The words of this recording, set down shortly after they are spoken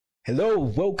Hello,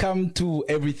 welcome to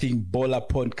Everything Bola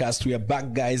podcast. We are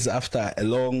back, guys, after a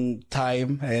long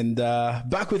time and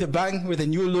back with a bang, with a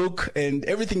new look, and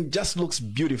everything just looks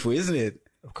beautiful, isn't it?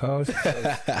 Of course.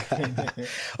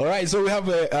 All right, so we have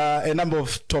a number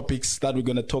of topics that we're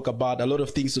going to talk about, a lot of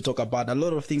things to talk about, a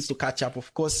lot of things to catch up.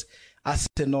 Of course,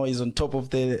 Arsenal is on top of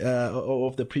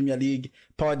the Premier League.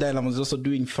 Power Dynamo is also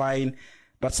doing fine,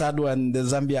 but Sadu and the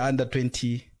Zambia under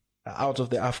 20 are out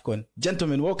of the Afcon.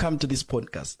 Gentlemen, welcome to this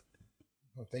podcast.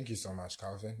 Well, thank you so much,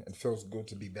 Calvin. It feels good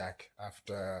to be back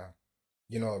after,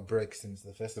 a break since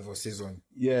the festival season.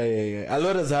 Yeah. A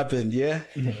lot has happened, yeah?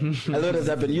 A lot has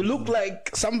happened. You look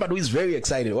like somebody who is very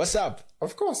excited. What's up?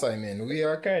 Of course, we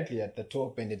are currently at the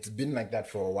top, and it's been like that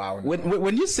for a while now.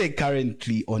 When you say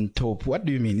currently on top, what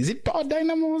do you mean? Is it Power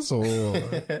Dynamos or?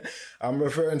 I'm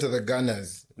referring to the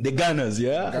Gunners. The Gunners,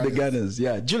 yeah? The Gunners,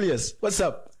 yeah. Julius, what's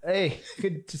up? Hey,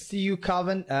 good to see you,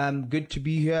 Calvin. Good to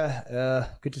be here.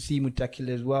 Good to see Mutakile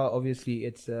as well. Obviously,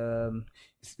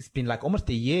 it's been like almost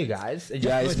a year, guys.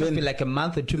 It's been like a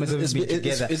month or 2 months we've been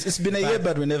together. It's been a year,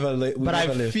 but we never left.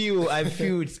 I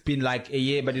feel it's been like a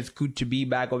year, but it's good to be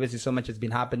back. Obviously, so much has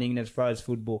been happening as far as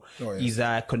football is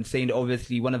concerned.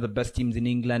 Obviously, one of the best teams in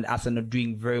England, Arsenal,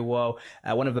 doing very well.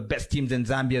 One of the best teams in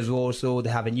Zambia as well. So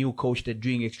they have a new coach. They're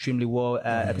doing extremely well.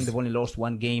 I think they've only lost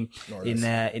one game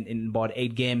in about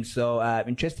 8 games. So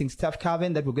interesting stuff,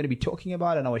 Calvin, that we're going to be talking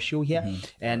about on our show here.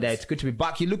 And it's good to be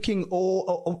back. You're looking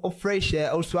all fresh,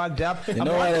 all swagged up. I'm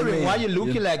wondering why you're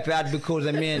looking like that, because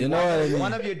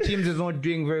one of your teams is not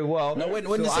doing very well. No,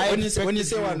 when you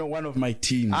say one of my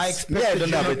teams, I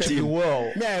don't have a team.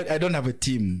 I don't have a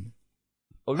team.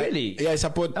 Oh, really? I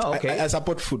support. Oh, okay. I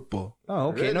support football. Oh,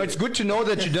 okay. Really? No, it's good to know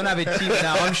that you don't have a team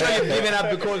now. I'm sure you've given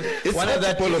up because one of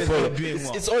that team is not doing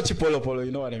well. It's all Chipolo,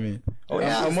 you know what I mean? Oh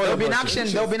yeah, there'll be an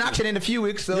action in a few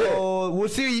weeks, so we'll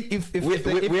see if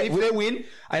they win.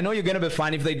 I know you're gonna be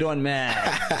fine. If they don't, man.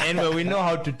 Anyway, we know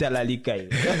how to tell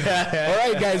Alika. All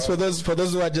right, guys. For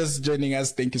those who are just joining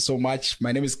us, thank you so much.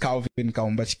 My name is Calvin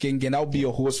Kaumbachikenge, and I'll be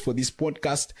your host for this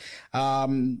podcast.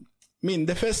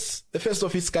 The first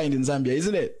of its kind in Zambia,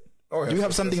 isn't it? Oh, do you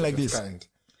have something like this? Kind.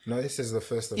 No, this is the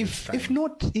first of its kind.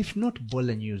 If not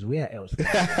Bola News, where else?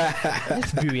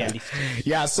 Let's be realistic.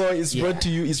 Yeah, so it's brought to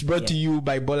you. It's brought to you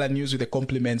by Bola News with the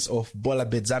compliments of Bola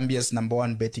Bet, Zambia's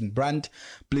 #1 betting brand.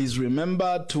 Please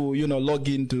remember to log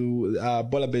into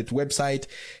Bola Bet website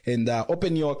and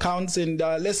open your accounts and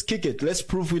let's kick it. Let's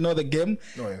prove we know the game.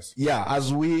 Oh yes. Yeah,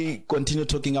 as we continue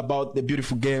talking about the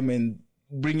beautiful game and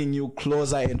bringing you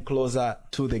closer and closer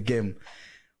to the game.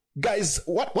 Guys,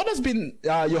 what has been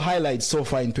your highlights so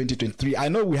far in 2023? I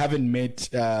know we haven't met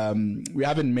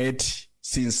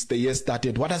since the year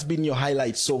started. What has been your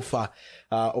highlights so far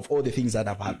of all the things that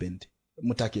have happened?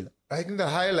 Mutakila. I think the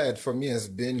highlight for me has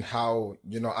been how,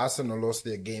 Arsenal lost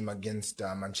their game against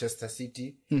Manchester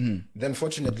City. Then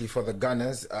fortunately for the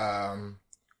Gunners,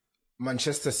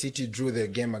 Manchester City drew their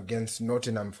game against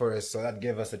Nottingham Forest. So that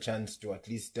gave us a chance to at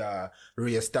least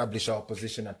re-establish our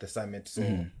position at the summit. So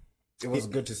it was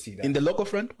good to see that. In the local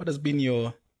front, what has been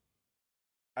your...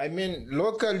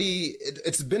 Locally,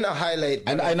 it's been a highlight.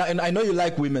 And I know you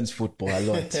like women's football a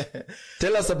lot.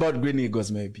 Tell us about Green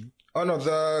Eagles, maybe. Oh, no,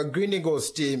 the Green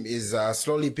Eagles team is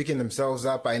slowly picking themselves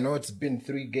up. I know it's been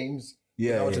 3 games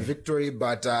without a victory,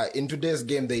 but in today's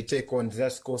game, they take on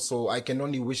Zesco. So I can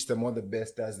only wish them all the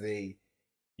best as they,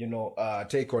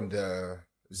 take on the...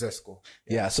 Zesco.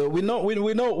 Yeah, so we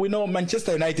know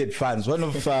Manchester United fans. One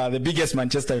of the biggest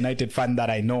Manchester United fan that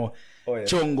I know,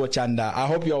 Chongo Chanda. I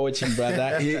hope you're watching,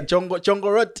 brother. Chongo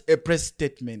wrote a press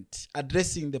statement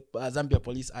addressing the Zambia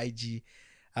Police IG,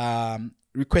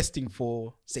 requesting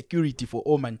for security for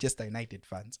all Manchester United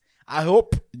fans. I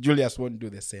hope Julius won't do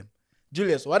the same.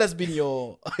 Julius, what has been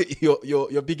your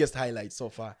biggest highlight so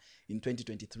far in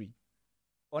 2023?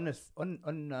 On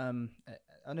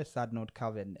a sad note,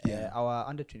 Calvin, our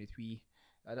under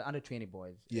 20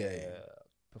 boys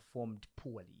performed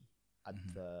poorly at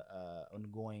the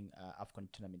ongoing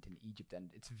Afcon tournament in Egypt,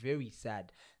 and it's very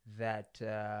sad that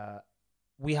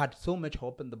we had so much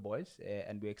hope in the boys,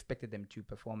 and we expected them to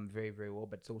perform very, very well,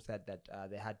 but so sad that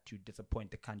they had to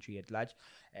disappoint the country at large.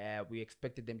 We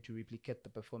expected them to replicate the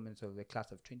performance of the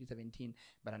class of 2017,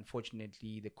 but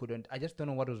unfortunately they couldn't. I just don't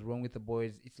know what was wrong with the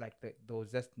boys. It's like there was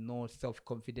just no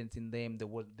self-confidence in them.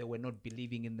 They were not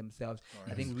believing in themselves.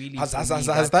 I think really has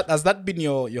that been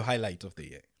your highlight of the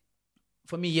year?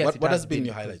 For me, yes. What has been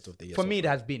your highlight of the year? For me, it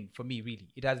has been. For me,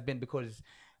 really, it has been because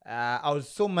I was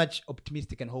so much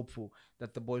optimistic and hopeful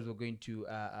that the boys were going to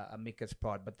make us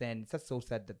proud. But then it's just so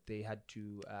sad that they had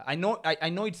to. I know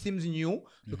it seems new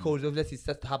because obviously it's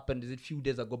just happened a few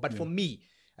days ago. But for me,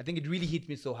 I think it really hit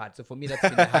me so hard. So for me, that's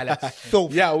been the highlight. So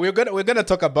yeah, we're gonna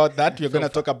talk about that. We're gonna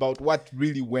talk about what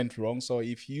really went wrong. So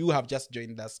if you have just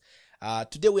joined us,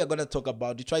 today we are gonna talk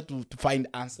about. We try to find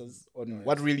answers on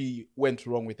what really went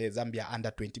wrong with the Zambia under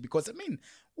 20, because I mean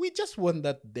we just won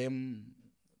that them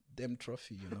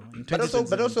trophy, you know.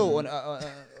 But also on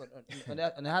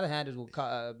the other hand, as well,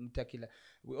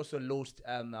 we also lost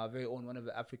our very own one of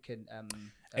the African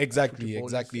exactly.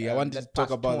 I wanted to talk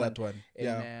about that one.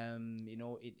 You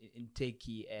know, in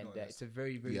Turkey, and it's a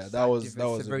very sad, that was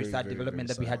a very sad development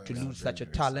that we had to lose such a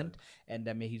talent, and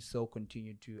may his soul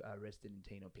continue to rest in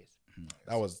eternal peace.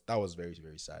 That was very,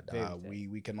 very sad.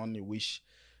 We can only wish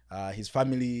his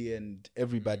family and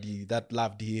everybody that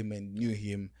loved him and knew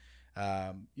him,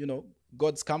 you know,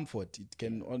 God's comfort. It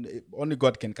can only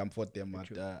God can comfort them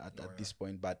at this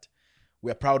point. But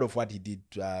we are proud of what he did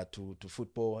to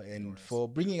football, and for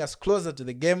bringing us closer to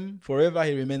the game. Forever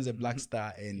he remains a black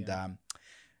star and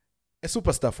a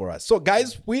superstar for us. So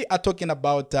guys, we are talking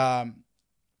about the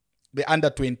under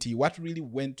 20. What really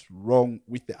went wrong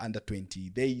with the under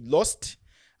 20? They lost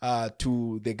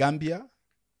to the Gambia.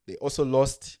 They also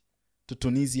lost to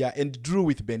Tunisia and drew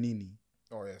with Benin.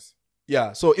 Oh yes.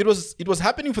 Yeah, so it was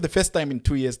happening for the first time in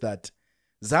 2 years that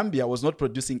Zambia was not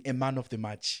producing a man of the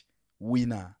match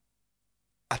winner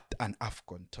at an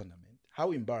Afcon tournament.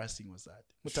 How embarrassing was that?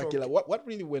 Mutakila, what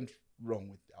really went wrong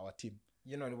with our team?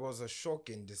 You know, it was a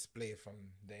shocking display from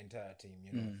the entire team,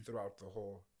 you know, throughout the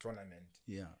whole tournament.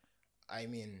 Yeah. I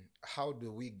mean, how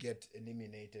do we get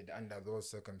eliminated under those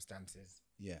circumstances?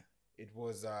 Yeah. It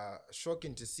was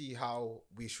shocking to see how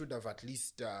we should have at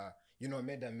least, you know,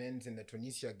 made amends in the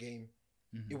Tunisia game.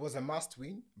 It was a must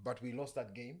win, but we lost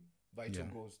that game by 2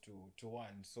 goals to 1.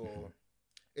 So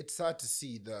it's sad to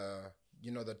see the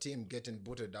team getting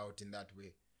booted out in that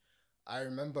way. I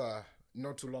remember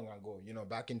not too long ago, you know,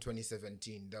 back in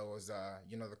 2017, there was,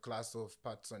 you know, the class of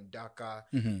Patson Daka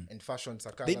and Fashion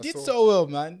Sakala. They did so well,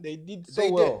 man. They did so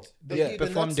well. They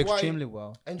performed extremely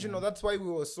well. And, you know, that's why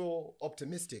we were so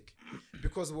optimistic,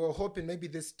 because we were hoping maybe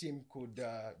this team could,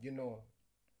 you know,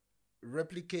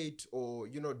 replicate or,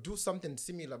 you know, do something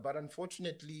similar. But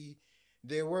unfortunately,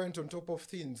 they weren't on top of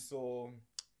things. So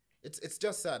it's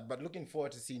just sad. But looking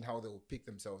forward to seeing how they will pick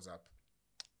themselves up.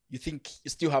 You think you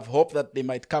still have hope that they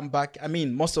might come back? I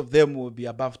mean, most of them will be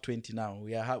above 20 now.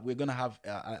 We're going to have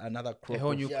another crop. A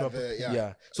whole new crop.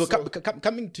 So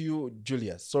coming to you,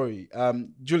 Julius. Sorry.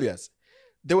 Julius,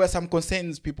 there were some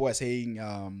concerns. People were saying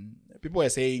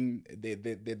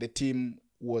the team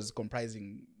was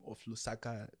comprising of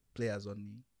Lusaka players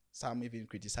only. Some even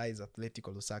criticized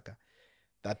Atletico Lusaka.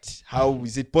 That how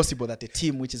is it possible that a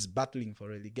team which is battling for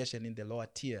relegation in the lower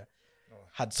tier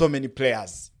had so many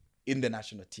players in the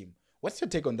national team? What's your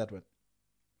take on that one?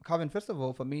 Calvin, first of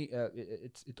all, for me,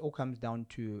 it all comes down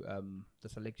to the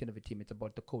selection of a team. It's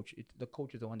about the coach. The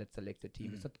coach is the one that selects the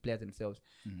team. It's not the players themselves.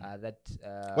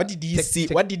 What did he see?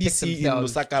 What did he see in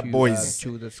Lusaka boys?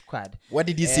 To the squad. What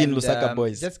did he see in Lusaka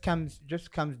boys? Just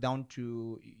comes down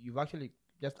to, you've actually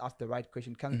just asked the right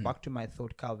question. Comes back to my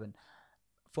thought, Calvin.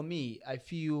 For me, I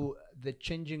feel the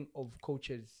changing of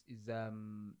coaches is a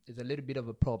little bit of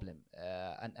a problem,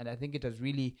 and I think it has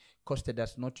really costed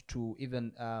us not to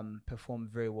even perform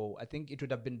very well. I think it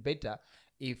would have been better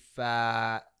if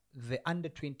the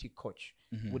under-20 coach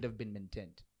would have been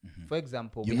maintained. For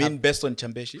example, you mean based on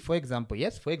Chambeshi? For example,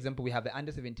 yes. For example, we have the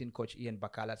under-17 coach Ian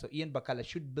Bakala. So Ian Bakala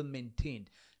should be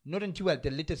maintained. Not until at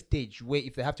the later stage where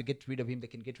if they have to get rid of him, they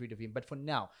can get rid of him. But for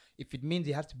now, if it means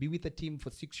he has to be with the team for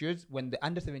 6 years, when the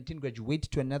under-17 graduates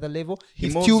to another level,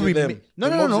 he still remains.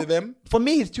 No. For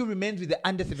me, he still remains with the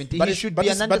under-17. But he should be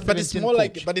an under-17 But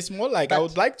it's more coach. like I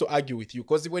would like to argue with you,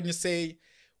 because when you say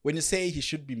he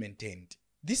should be maintained,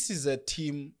 this is a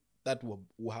team that will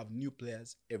have new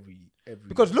players every.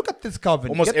 Because look at this, Calvin.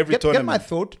 Almost every tournament. Get my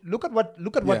thought. Look at what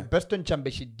Beston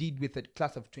Chambeshi did with the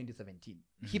class of 2017.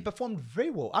 He performed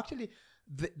very well. Actually,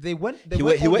 they went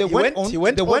on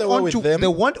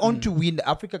to win the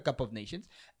Africa Cup of Nations,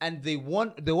 and they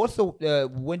also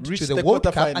went to the World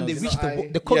Cup, and they reached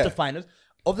the quarterfinals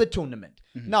of the tournament.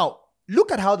 Now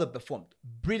look at how they performed.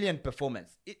 Brilliant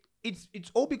performance. It's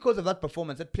all because of that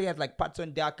performance that players like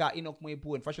Patson Daka, Enoch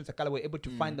Mwepu, and Fashion Sakala were able to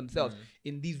find themselves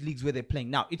in these leagues where they're playing.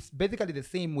 Now, it's basically the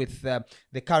same with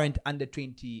the current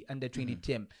under-20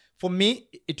 team. For me,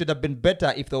 it would have been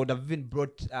better if they would have even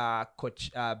brought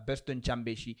Coach Beston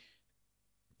Chambeshi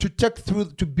to take through,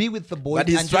 to be with the boys. But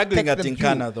he's struggling at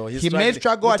Nkana, though. He may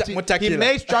struggle at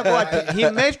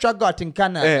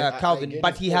Nkana, Calvin.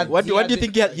 But he has. What do you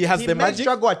think he has the magic? He may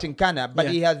struggle at Nkana, but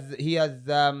he has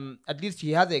at least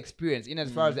he has the experience in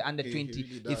as far as the under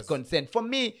 20 is concerned. For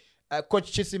me,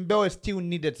 Coach Chisimbewe still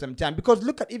needed some time, because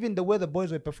look at even the way the boys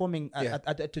were performing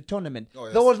at the tournament.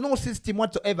 There was no system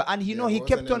whatsoever, and he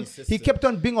kept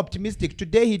on being optimistic.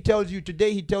 Today he tells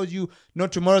you, no,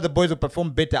 tomorrow the boys will perform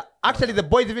better. Actually, the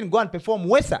boys even go and perform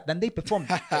worse than they performed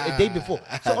a day before.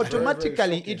 So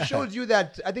automatically, it shows you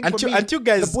that I think the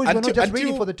boys were not just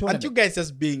ready for the tournament. Aren't you guys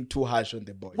just being too harsh on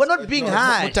the boys? We're not being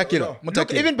harsh.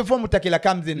 Mutakila. Even before Mutakila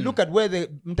comes in, look at where they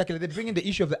bring in the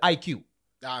issue of the IQ.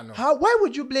 No. Why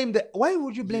would you blame the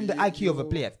IQ of a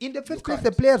player? In the first place,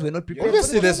 the players were not prepared.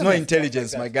 Obviously, there's no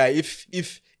intelligence, my guy.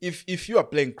 If you are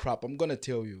playing crap, I'm gonna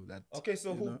tell you that. Okay,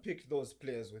 so who picked those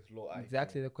players with low IQ?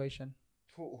 Exactly the question.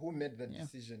 Who made the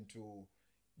decision to,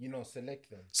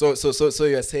 select them? So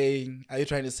you're saying? Are you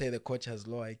trying to say the coach has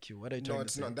low IQ? What are you trying to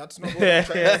say? No, that's not what I'm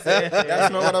trying to say.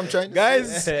 That's not what I'm trying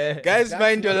to say. Guys,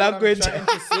 mind your language.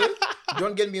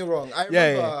 Don't get me wrong. I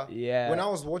remember when I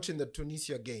was watching the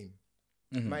Tunisia game.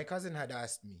 My cousin had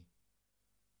asked me,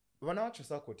 that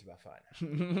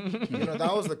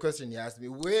was the question he asked me.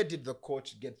 Where did the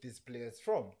coach get these players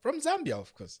from? From Zambia,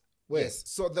 of course. Where? Yes.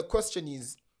 So the question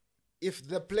is, if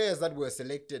the players that were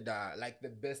selected are like the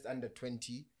best under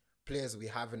 20 players we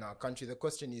have in our country, the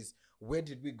question is, where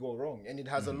did we go wrong? And it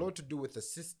has a lot to do with the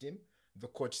system the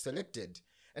coach selected.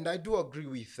 And I do agree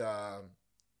with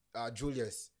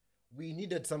Julius. We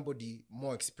needed somebody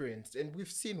more experienced. And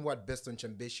we've seen what Beston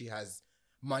Chambeshi has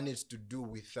managed to do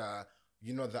with the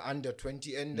under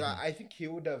 20, and I think he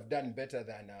would have done better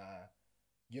than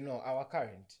our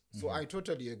current. So I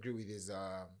totally agree with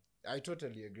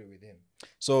him.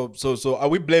 So are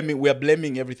we blaming? We are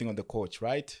blaming everything on the coach,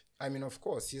 right? I mean, of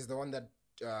course, he's the one that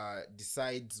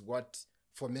decides what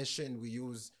formation we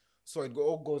use. So it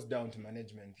all goes down to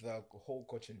management, the whole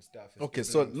coaching staff. Okay,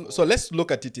 so let's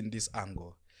look at it in this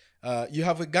angle. You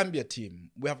have a Gambia team.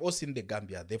 We have all seen the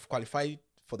Gambia. They've qualified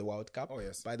for the World Cup. Oh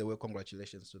yes! By the way,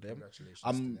 congratulations to them.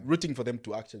 I'm rooting for them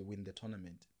to actually win the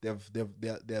tournament.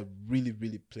 They're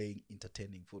really playing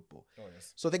entertaining football. Oh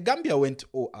yes! So the Gambia went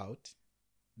all out.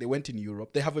 They went in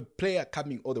Europe. They have a player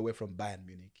coming all the way from Bayern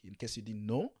Munich. In case you didn't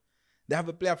know, they have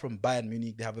a player from Bayern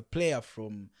Munich. They have a player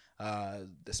from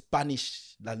the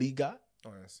Spanish La Liga.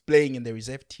 Oh yes! Playing in the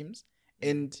reserve teams.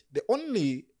 And the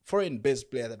only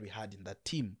foreign-based player that we had in that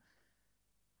team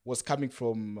was coming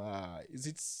from is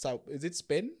it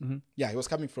Spain? Mm-hmm. Yeah, he was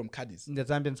coming from Cadiz. In the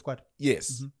Zambian squad.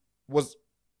 Yes. Mm-hmm. Was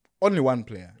only one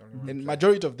player. And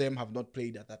majority of them have not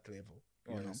played at that level.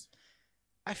 You know?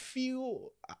 I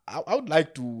feel I would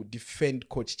like to defend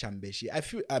Coach Chambeshi.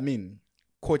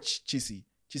 Coach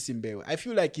Chisimbewe. I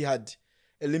feel like he had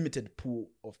a limited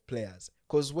pool of players.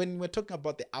 Because when we're talking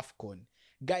about the Afcon,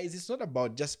 guys, it's not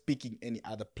about just picking any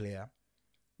other player.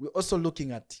 We're also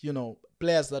looking at,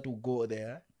 players that will go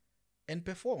there and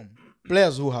perform.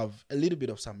 Players who have a little bit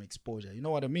of some exposure. You know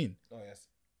what I mean? Oh, yes.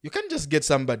 You can't just get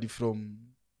somebody from,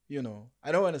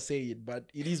 I don't want to say it, but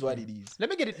it is what it is. Let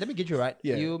me get you right.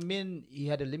 Yeah. You mean he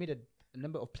had a limited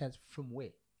number of players from where?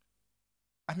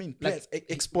 I mean, players,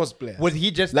 exposed players. Was he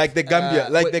just like the Gambia?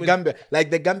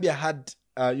 The Gambia had,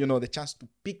 the chance to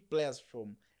pick players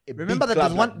from. Remember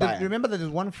that there's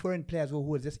one foreign player as well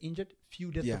who was just injured a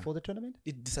few days before the tournament.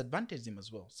 It disadvantaged him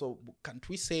as well. So can't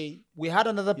we say we had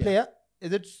another player?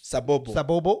 Is it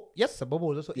Sabobo? Yes, Sabobo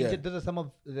was also injured. Those are some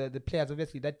of the players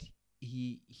obviously that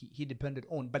he depended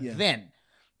on. But then,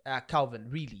 Calvin,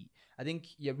 really, I think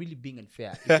you're really being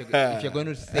unfair if you're going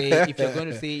to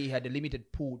say he had a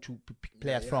limited pool to pick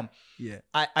players from. Yeah,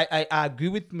 I agree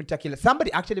with Mutakila.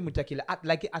 Somebody actually Mutakila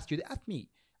like they asked me,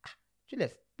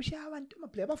 Julius.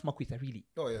 Really?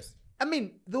 Oh yes. I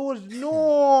mean, there was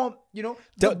no,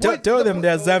 Tell them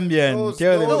they're Zambian.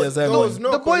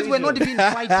 The boys were not even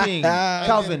fighting,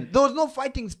 Calvin. There was no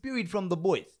fighting spirit from the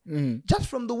boys. Just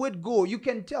from the word go, you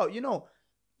can tell.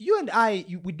 You and I,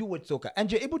 we do word soccer,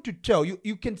 and you're able to tell.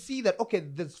 You can see that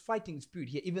there's fighting spirit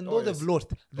here. Even though they've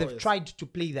lost, they've tried to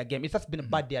play their game. It's just been a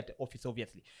bad day at the office,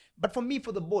 obviously. But for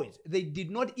the boys, they did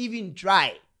not even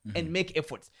try and make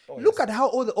efforts. Look at how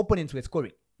all the opponents were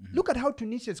scoring. Look at how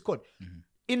Tunisia scored.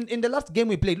 In the last game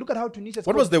we played, look at how Tunisia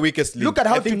scored. What was the weakest link? Look at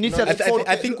how Tunisia scored.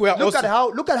 I think we are look at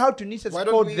how Tunisia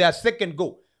scored their second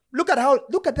goal. Look at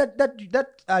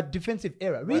that defensive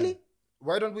error. Really?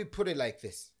 Why don't we put it like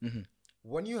this?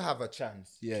 When you have a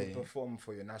chance to perform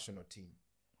for your national team,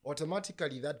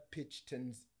 automatically that pitch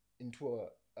turns into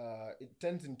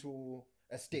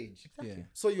a stage. Exactly.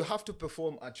 So you have to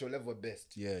perform at your level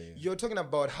best. You're talking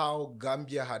about how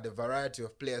Gambia had a variety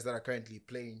of players that are currently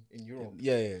playing in Europe.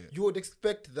 You would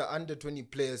expect the under 20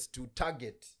 players to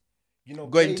target,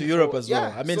 going to Europe as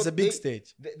well. I mean, it's a big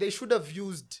stage. They should have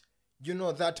used,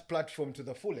 that platform to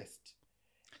the fullest.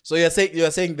 So you're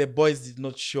saying the boys did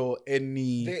not show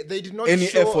any they did not any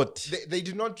show, effort. They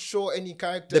did not show any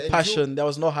character. The passion. There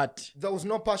was no heart. There was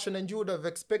no passion, and you would have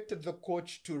expected the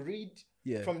coach to read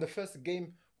from the first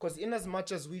game. Because in as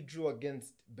much as we drew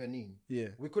against Benin,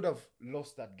 we could have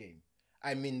lost that game.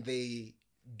 I mean, they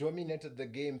dominated the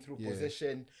game through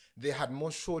possession. They had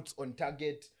more shots on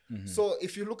target. So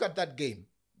if you look at that game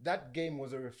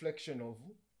was a reflection of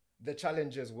the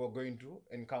challenges we're going to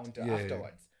encounter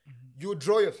afterwards. You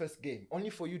draw your first game, only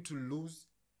for you to lose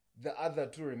the other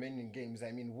two remaining games.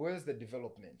 I mean, where's the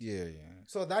development?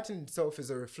 So that in itself is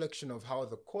a reflection of how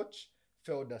the coach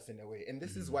failed us in a way. And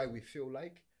this is why we feel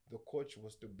like the coach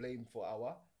was to blame for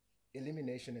our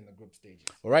elimination in the group stages.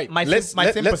 All right. My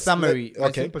simple summary,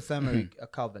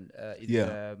 Calvin,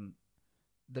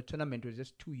 the tournament was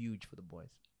just too huge for the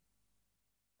boys.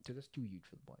 It was just too huge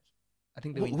for the boys. I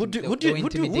think they were who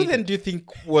then do you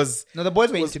think was... No, the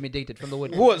boys were intimidated from the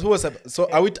word. Who was so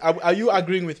are you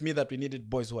agreeing with me that we needed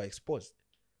boys who are exposed?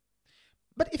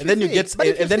 But if and then you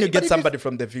get somebody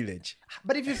from the village.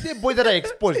 But if you say boys that are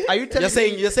exposed, are you telling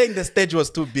me you're saying the stage was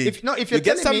too big? If you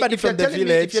get somebody from the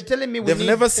village, if you're telling me they've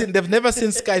never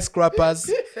seen skyscrapers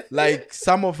like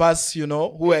some of us,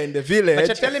 who are in the village. But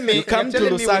you're telling me, you come to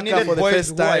Lusaka for the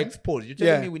first time. Exposed. You're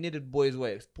telling me we needed boys who are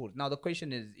exposed. Now the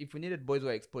question is, if we needed boys who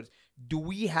are exposed, do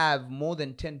we have more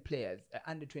than 10 players,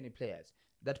 under 20 players?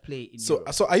 That play in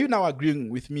Europe. So are you now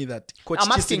agreeing with me that Coach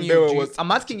I'm asking you,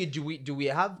 do we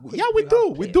have?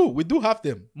 We do have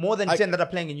them. More than 10 that are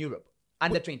playing in Europe,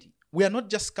 under 20. We are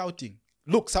not just scouting.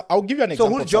 Look, so I'll give you an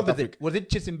example. So whose job is it? Was it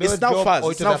Chisimbeo's job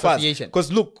or it was the association?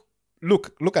 Because look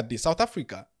at this. South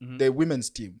Africa, the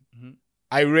women's team.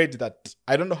 I read that,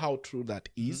 I don't know how true that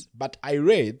is, but I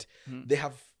read they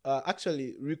have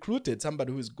actually recruited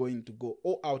somebody who is going to go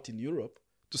all out in Europe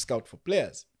to scout for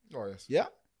players. Oh, yes. Yeah?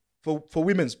 For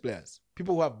women's players,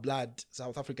 people who have blood,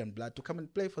 South African blood, to come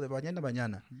and play for the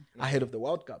Banyana ahead of the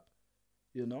World Cup.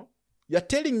 You're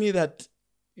telling me that,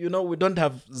 we don't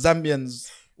have Zambians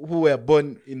who were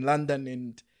born in London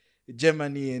and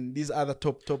Germany and these other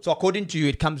top. So according to you,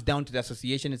 it comes down to the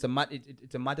association. It's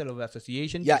a matter of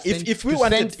association. Yeah, if we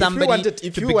wanted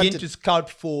to scout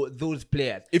for those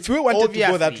players, if we wanted to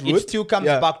go that route, it still comes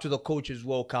back to the coach as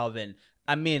well, Calvin.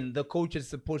 I mean, the coach is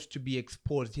supposed to be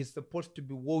exposed. He's supposed to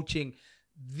be watching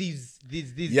these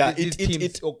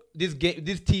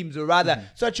teams, or rather,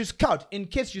 so that you scout in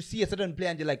case you see a certain player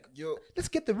and you're like, let's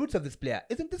get the roots of this player.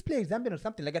 Isn't this player Zambian or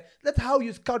something like that? That's how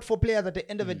you scout for players at the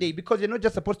end of the day, because you're not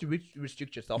just supposed to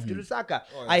restrict yourself to Lusaka.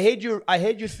 Oh, yes. I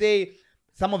heard you say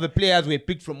some of the players were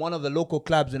picked from one of the local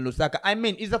clubs in Lusaka. I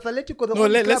mean, is Atletico the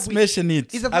only club? Let's mention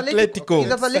it. Is Atletico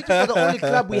the only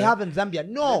club we have in Zambia?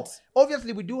 No.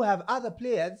 Obviously, we do have other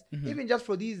players, even just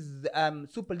for these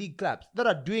Super League clubs, that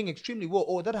are doing extremely well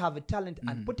or that have a talent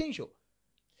and potential.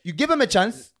 You give them a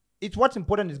chance. It's what's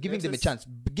important is giving them a chance.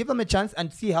 Give them a chance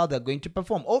and see how they're going to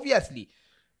perform. Obviously,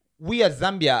 we as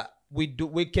Zambia,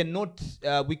 we cannot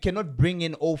bring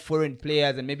in all foreign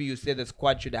players, and maybe you say the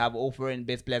squad should have all foreign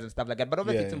base players and stuff like that. But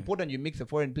obviously, it's important you mix the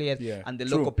foreign players and the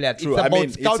local players. True. It's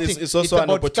about scouting. It's also an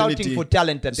opportunity scouting for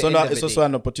talent. It's also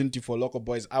an opportunity for local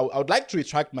boys. I would like to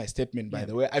retract my statement, by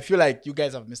the way. I feel like you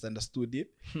guys have misunderstood it.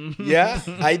 Yeah,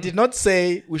 I did not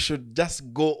say we should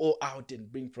just go all out and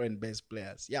bring foreign base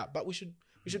players. Yeah, but we should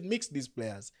mix these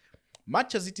players.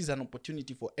 Much as it is an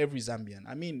opportunity for every Zambian.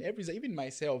 I mean, even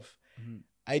myself.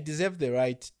 I deserve the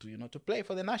right to play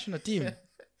for the national team.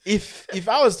 If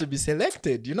I was to be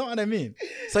selected, you know what I mean?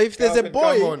 So if there's a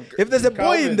boy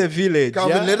in the village,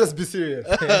 Calvin, let us be serious.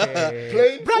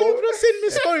 Playing, bro, you've not seen me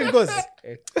scoring goals.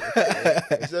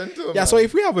 So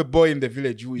if we have a boy in the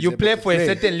village who is play for a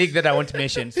certain league that I won't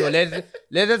mention. So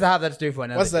let's have that story for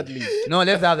another. What's that league? No,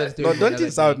 let's have that story. No, don't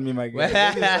insult me, my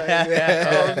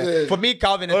guy. For me,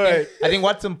 Calvin, I think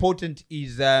what's important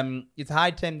is it's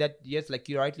high time that, yes, like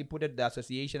you rightly put it, the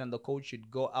association and the coach should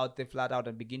go out there flat out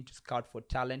and begin to scout for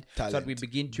talent. So that we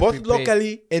begin to both prepare,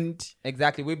 locally and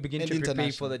exactly we begin to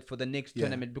prepare for the next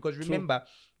tournament, because remember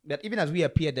that even as we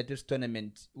appeared at this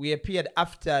tournament, we appeared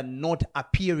after not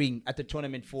appearing at the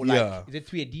tournament for is it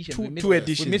 3 editions? Two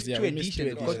editions. We missed two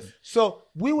editions. So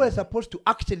we were supposed to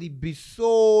actually be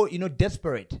so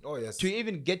desperate to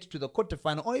even get to the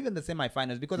quarterfinal or even the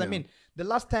semi-finals, because I mean the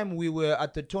last time we were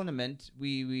at the tournament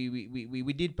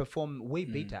we did perform way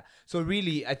better. So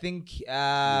really I think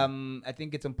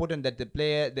it's important that the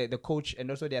player, the coach,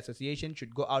 and also the association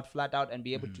should go out flat out and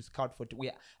be able to scout for.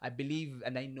 I believe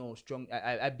and I know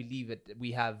I believe that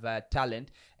we have talent,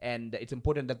 and it's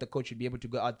important that the coach should be able to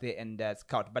go out there and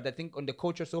scout. But I think on the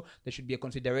coach also there should be a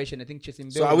consideration. I think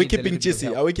Chisimbeo. So are we keeping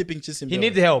Chisi? Are we keeping Chisimbeo? He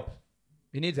needs help.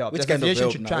 He needs help. Which The kind of association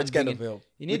help should now? try Which and kind bring of in- help?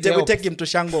 He needs We help. take him to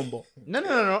Shangombo No.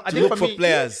 to look for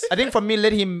players. I think for me,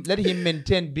 let him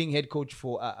maintain being head coach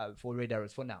for Red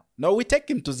Arrows for now. No, we take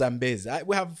him to Zambezi.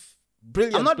 We have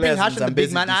brilliant I'm not being players harsh in on the big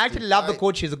Zambezi man. I district. actually love the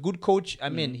coach. He's a good coach. I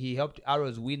mean, he helped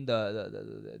Arrows win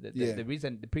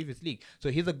the previous league. So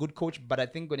he's a good coach. But I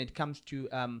think when it comes to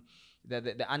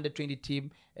the under 20 team,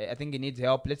 I think he needs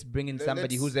help. Let's bring in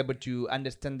somebody who's able to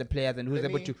understand the players and who's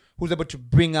able to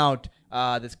bring out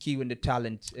the skill and the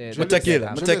talent.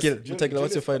 Mutakila,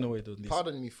 what's your final word on this?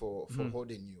 Pardon me for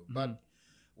holding you, but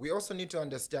we also need to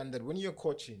understand that when you're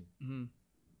coaching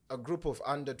a group of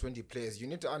under 20 players, you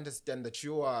need to understand that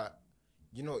you are,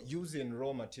 using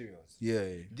raw materials. Yeah.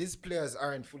 These players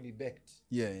aren't fully baked.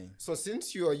 Yeah. So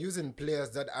since you are using players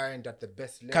that aren't at the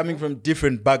best level, Coming from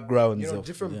different backgrounds.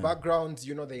 backgrounds,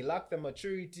 they lack the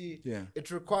maturity. Yeah.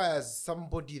 It requires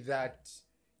somebody that,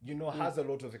 has a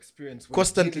lot of experience. With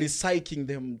Constantly dealing- psyching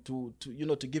them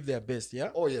to give their best,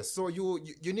 yeah? Oh, yes. So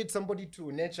you need somebody to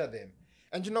nurture them.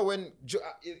 And when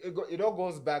it all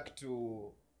goes back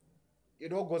to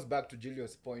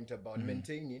Julio's point about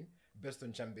maintaining best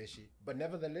on Chambeshi. But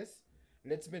nevertheless,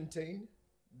 let's maintain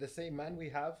the same man we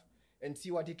have and see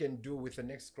what he can do with the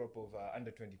next crop of under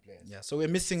 20 players. Yeah, so we're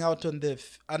missing out on the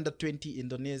under 20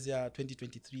 Indonesia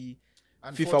 2023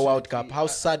 FIFA World Cup. How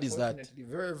sad is that?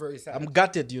 Very, very sad. I'm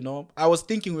gutted, I was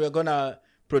thinking we were going to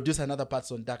produce another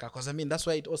parts on Dakar because, that's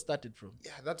where it all started from.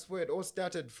 Yeah, that's where it all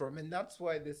started from. And that's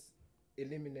why this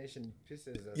elimination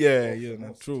pisses us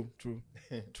off.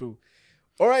 True.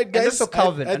 All right, guys. And also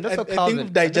Calvin. I think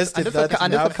we've digested that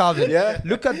enough. Calvin. Yeah.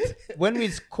 Look at when we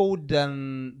scored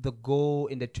the goal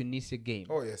in the Tunisia game.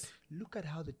 Oh, yes. Look at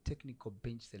how the technical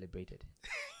bench celebrated.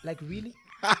 Like, really?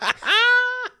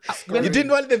 You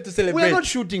didn't want them to celebrate. We're not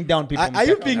shooting down people. Are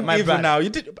you being evil now? You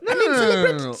did.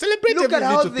 No. Celebrate Look every at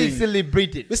how little they thing.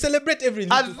 celebrated. We celebrate every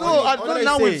little As thing. though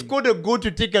now we've scored a goal to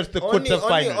take us to the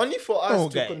quarterfinal. Only for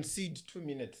us to concede 2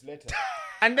 minutes later.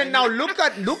 And then now look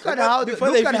at how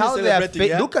before they finish celebrating,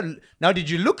 yeah? Now did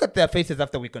you look at their faces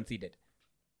after we conceded?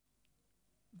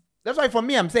 That's why for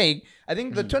me I'm saying I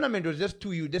think the tournament was just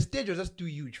too huge. The stage was just too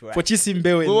huge for us. For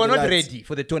Chisimbewe, we were not ready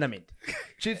for the tournament.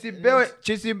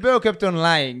 Chisimbewe kept on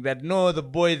lying that no, the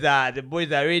boys are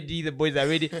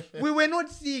ready. We were not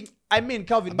seeing. I mean,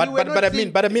 Calvin. But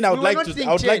I mean, I would like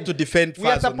to defend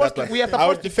Faz on that one. I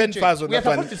would defend Faz on that one. We are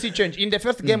supposed to see change in the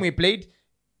first game we played.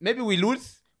 Maybe we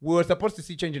lose. We were supposed to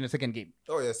see change in the second game.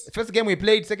 Oh, yes. The first game we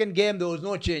played, second game, there was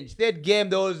no change. Third game,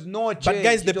 there was no change. But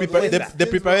guys, the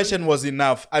preparation was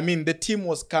enough. I mean, the team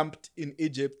was camped in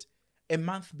Egypt a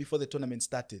month before the tournament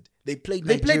started. They played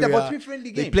Nigeria. They played about 3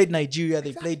 friendly games. They played Nigeria.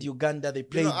 They played Uganda. They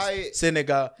played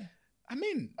Senegal. I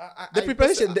mean, the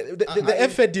preparation, the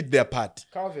effort did their part.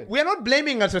 Calvin. We are not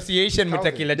blaming association,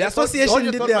 Mutakila. The association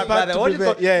did their part.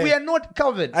 We are not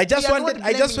Calvin. I just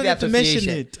wanted to mention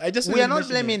it. We are not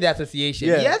blaming the association.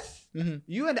 Yeah. Yes. Mm-hmm.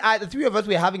 You and I, the three of us,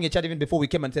 were having a chat even before we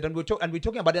came and said, and we're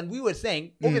talking about it, and we were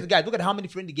saying, obviously, guys, look at how many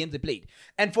friendly games they played.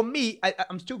 And for me,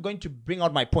 I'm still going to bring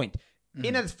out my point.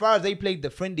 In as far as they played the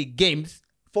friendly games,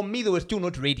 for me, they were still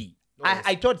not ready.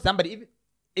 I thought somebody,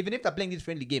 even if they're playing these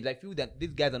friendly games, I feel that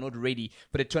these guys are not ready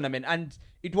for the tournament. And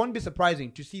it won't be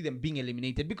surprising to see them being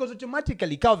eliminated because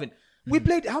automatically, Calvin, we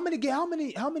played how many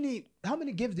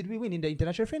games did we win in the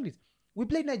international friendlies? We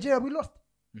played Nigeria, we lost.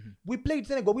 We played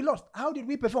Senegal, we lost. How did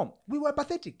we perform? We were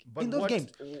pathetic in those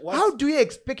games. How do you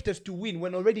expect us to win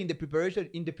when already in the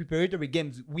preparatory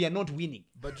games we are not winning?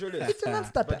 But Julius, it's a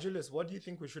non-starter. But Julius, what do you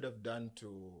think we should have done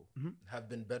to have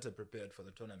been better prepared for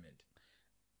the tournament?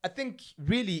 I think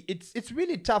really it's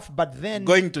really tough, but then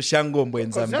going to Shangombo in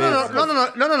Zambia.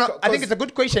 No. I think it's a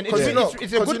good question. It's a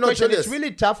good question. Julius, it's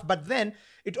really tough, but then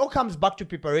it all comes back to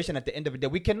preparation at the end of the day.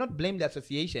 We cannot blame the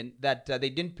association that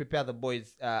they didn't prepare the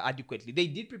boys adequately. They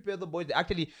did prepare the boys. They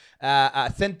actually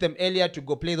sent them earlier to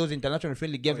go play those international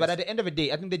friendly games. But at the end of the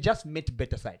day, I think they just met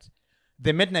better sides.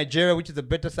 They met Nigeria, which is a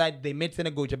better side. They met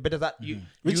Senegal, which is a better side.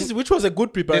 Which was a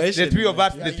good preparation. The three of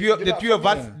us,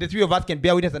 the three of us can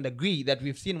bear witness and agree that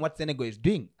we've seen what Senegal is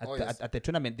doing at the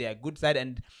tournament. They are a good side,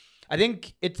 and I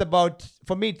think it's about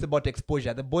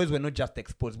exposure. The boys were not just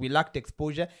exposed. We lacked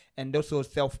exposure and also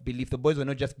self-belief. The boys were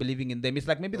not just believing in them. It's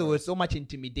like maybe they were so much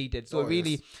intimidated. So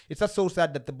it's just so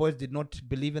sad that the boys did not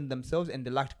believe in themselves and they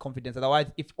lacked confidence.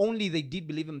 Otherwise, if only they did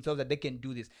believe in themselves that they can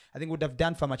do this, I think would have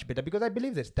done far much better because I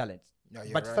believe there's talent. Yeah,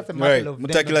 but right. that's a matter of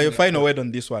Mutakila, your final word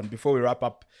on this one before we wrap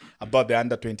up about the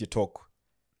under 20 talk.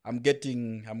 I'm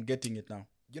getting it now.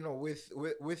 With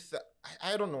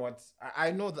I don't know what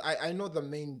I know the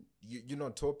main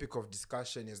topic of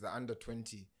discussion is the under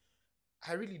 20.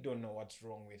 I really don't know what's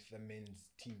wrong with the men's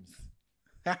teams.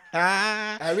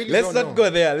 I really Let's don't not know. go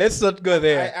there. Let's not go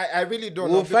there. I really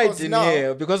don't We'll know. fight in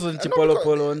here because on Chipolo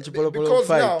Polo, on Chipolo Polo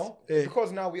fight.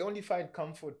 Because now we only find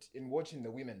comfort in watching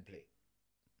the women play.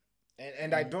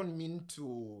 And I don't mean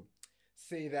to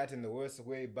say that in the worst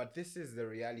way, but this is the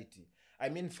reality. I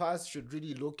mean, FAS should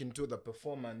really look into the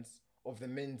performance of the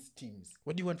men's teams.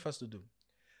 What do you want FAS to do?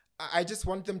 I just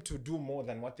want them to do more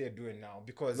than what they're doing now,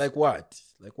 because like what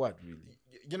really?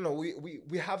 You know,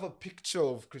 we have a picture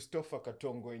of Christopher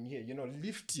Katongo in here, you know,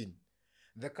 lifting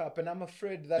the cup, and I'm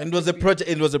afraid that it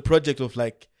was a project of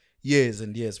like years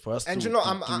and years for us. And you know,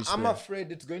 I'm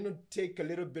afraid it's going to take a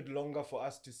little bit longer for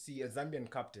us to see a Zambian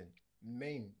captain,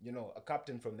 a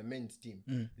captain from the men's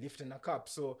team lifting a cup.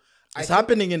 So it's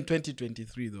happening in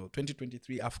 2023 though.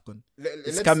 2023 Afcon.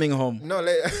 It's coming home.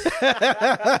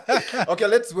 Okay,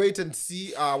 let's wait and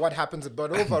see what happens.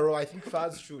 But overall, I think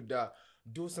FAS should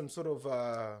do some sort of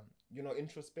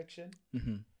introspection.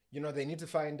 Mm-hmm. You know, they need to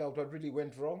find out what really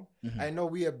went wrong. Mm-hmm. I know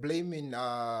we are blaming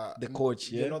the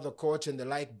coach, the coach and the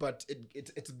like, but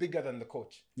it's bigger than the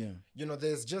coach. Yeah. You know,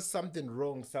 there's just something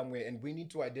wrong somewhere, and we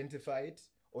need to identify it.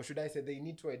 Or should I say they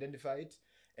need to identify it?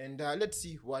 And let's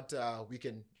see what we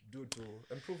can do to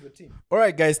improve the team. All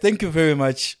right, guys. Thank you very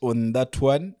much on that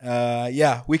one.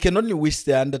 We can only wish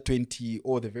the under-20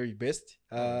 all the very best.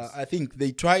 Yes. I think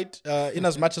they tried. In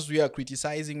as much as we are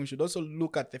criticizing, we should also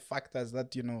look at the factors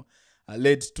that,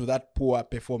 led to that poor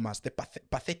performance, the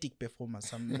pathetic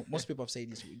performance. Most people have said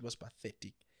it was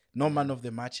pathetic. No man of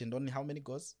the match, and only how many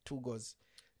goals? 2 goals.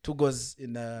 2 goals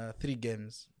in 3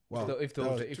 games. Wow. So if there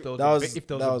was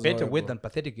a better word than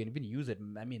pathetic, you didn't use it.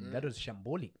 I mean, that was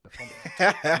shambolic performance.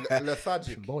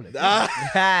 Lethargic. Shambolic.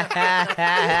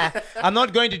 I'm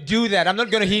not going to do that. I'm not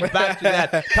going to hit back to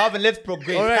that. Calvin, let's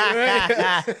progress.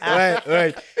 All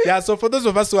right. Yeah, so for those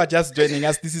of us who are just joining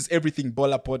us, this is Everything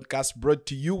Bola podcast, brought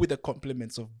to you with the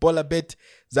compliments of Bola Bet,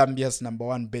 Zambia's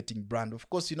 #1 betting brand. Of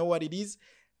course, you know what it is.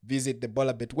 Visit the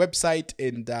Bola Bet website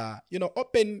and,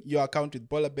 open your account with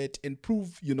Bola Bet and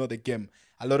prove you know the game.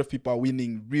 A lot of people are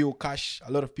winning real cash.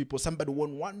 Somebody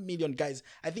won 1 million, guys.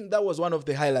 I think that was one of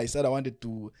the highlights that I wanted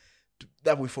to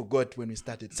that we forgot when we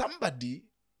started. Somebody,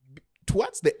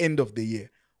 towards the end of the year,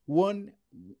 won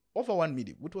over 1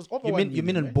 million. It was over 1 million. You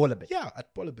mean on Bola Bet? Yeah,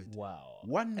 at Bola Bet. Wow.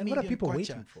 1 million. And what are people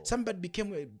waiting for? Somebody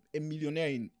became a millionaire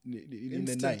in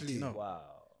the night. Wow.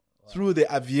 Through the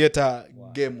Aviator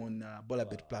game on Bola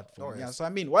Bet platform. Oh, yes. Yeah, so I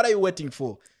mean, what are you waiting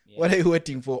for? Yeah. What are you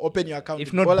waiting for? Open your account.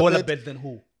 If not Bola Bet, then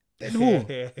who? Then who?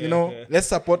 Let's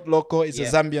support local. It's a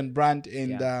Zambian brand,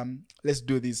 and let's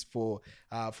do this for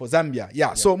Zambia.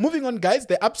 Yeah. So moving on, guys,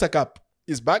 the Absa Cup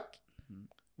is back. Mm-hmm.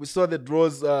 We saw the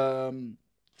draws in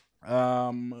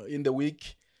the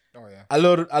week. Oh yeah.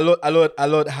 A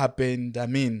lot happened. I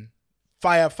mean,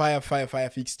 fire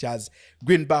fixtures.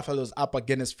 Green Buffaloes up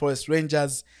against Forest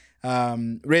Rangers.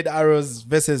 Red Arrows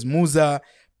versus Musa.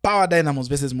 Power Dynamos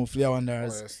versus Muflia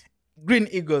Wanderers. Oh, yes. Green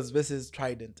Eagles versus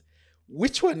Trident.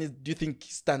 Which one do you think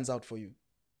stands out for you?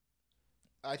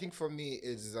 I think for me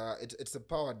it's a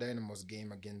Power Dynamos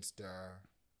game against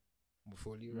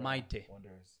Muflia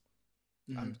Wanderers.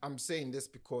 Mm-hmm. I'm saying this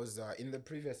because in the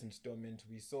previous installment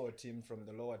we saw a team from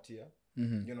the lower tier.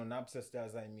 Mm-hmm. Napsa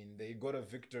Stars. I mean, they got a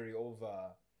victory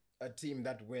over a team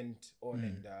that went on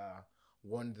and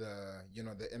won the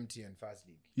MTN Fast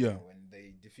League. Yeah. When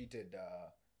they defeated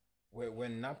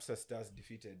when Napsa Stars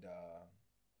defeated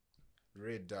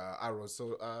Red Arrows.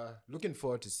 So looking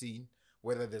forward to seeing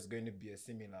whether there's going to be a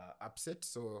similar upset.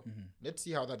 So let's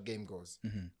see how that game goes.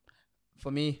 Mm-hmm. For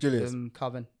me,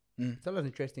 Calvin, it's always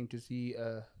interesting to see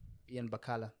Ian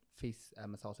Bakala face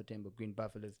Masao Sotembo, Green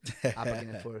Buffaloes up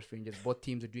against Forest Rangers. Both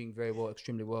teams are doing very well,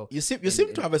 extremely well. You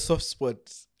seem to have a soft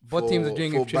spot. Both teams are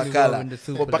doing extremely well in the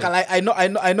Super League. Bakala,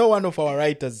 I know one of our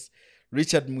writers,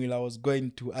 Richard Mwila, was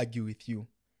going to argue with you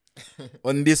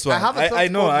on this one. I have a soft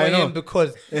spot for him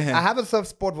because I have a soft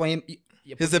spot for him.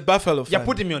 He's a Buffalo fan. You're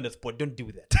putting me on the spot. Don't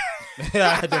do that.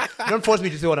 Don't force me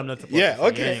to say what I'm not supposed to say.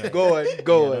 Okay. Anyway.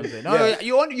 Go on. No,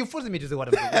 you forcing me to say what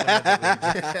I'm supposed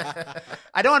to say.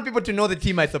 I don't want people to know the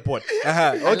team I support.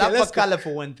 I love Bakala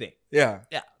for one thing. Yeah,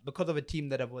 because of a team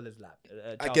that I've always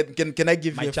loved. Can I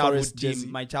give my you a childhood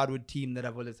team? My childhood team that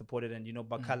I've always supported, and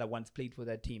Bakala once played for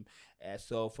that team.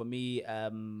 So for me,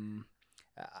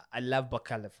 I love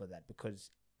Bakala for that because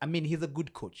I mean he's a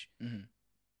good coach. Mm-hmm.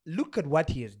 Look at what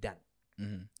he has done.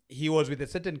 Mm-hmm. He was with a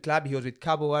certain club. He was with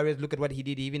Cabo Warriors. Look at what he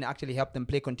did. He even actually helped them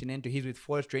play Continental. He's with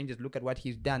Forest Rangers. Look at what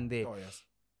he's done there. Oh, yes.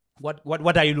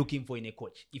 What are you looking for in a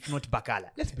coach, if not Bakala?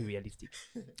 Let's be realistic.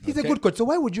 He's a good coach. So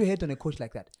why would you hate on a coach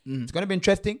like that? Mm-hmm. It's going to be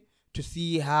interesting to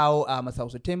see how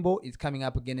Masauso Tembo is coming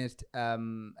up against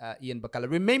Ian Bakala.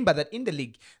 Remember that in the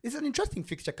league, this is an interesting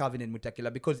fixture, Calvin and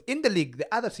Mutakila, because in the league, the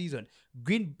other season,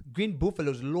 Green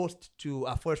Buffaloes lost to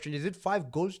Forest Rangers. Is it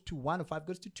 5-1 or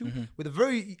 5-2 with a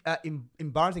very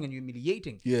embarrassing and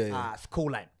humiliating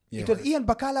scoreline. It was Ian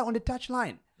Bakala on the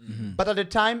touchline. But at the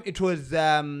time, it was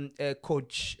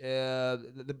coach,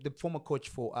 the former coach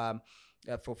for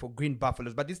Green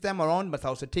Buffaloes. But this time around,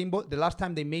 Masauso Tembo, the last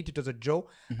time they made it was a draw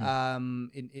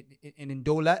in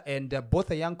Ndola, and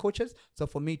both are young coaches. So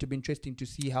for me, it will be interesting to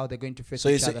see how they're going to face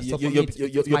each other. So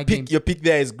your pick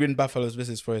there is Green Buffaloes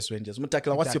versus Forest Rangers.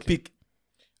 Mutakila, what's your pick?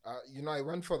 I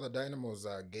went for the Dynamos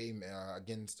game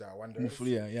against Wanderers.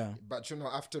 But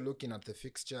after looking at the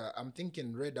fixture, I'm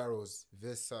thinking Red Arrows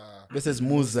versus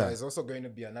Musa is also going to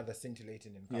be another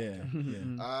scintillating encounter.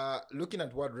 Looking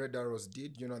at what Red Arrows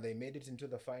did, they made it into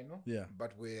the final.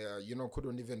 But we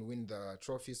couldn't even win the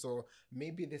trophy. So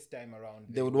maybe this time around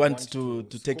they would want to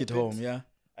take it home.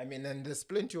 I mean, and there's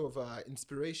plenty of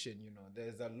inspiration,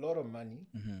 there's a lot of money,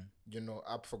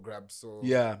 up for grabs. So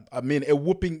I mean, a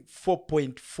whooping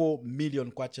 4.4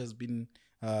 million kwacha has been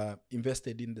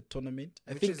invested in the tournament.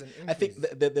 I think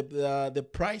the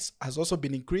price has also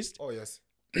been increased. Oh yes.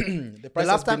 The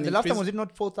last time was it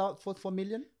not 4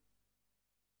 million?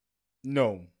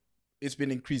 No, it's been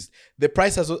increased. The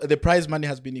prize money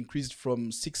has been increased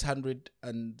from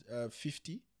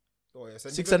 650.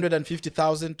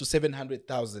 650,000 to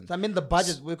 700,000. So I mean the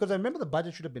budget, because I remember the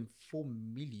budget should have been 4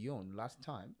 million last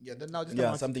time. Then now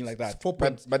something like that.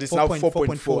 But it's now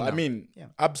 4.4. I mean,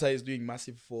 Absa is doing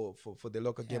massive for the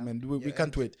local game, and we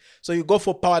can't wait. So you go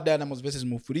for Power Dynamos versus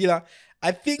Mufurira.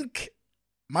 I think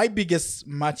my biggest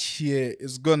match here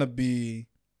is gonna be.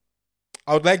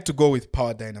 I would like to go with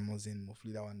Power Dynamos in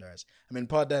Mufulira Wanderers. I mean,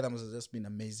 Power Dynamos has just been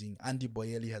amazing. Andy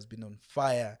Boyeli has been on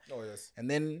fire. Oh, yes. And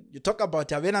then you talk about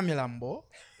Avena Milambo.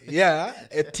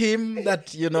 A team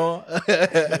that,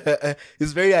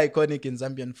 is very iconic in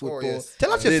Zambian football. Oh, yes.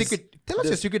 Tell us your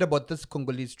secret about this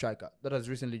Congolese striker that has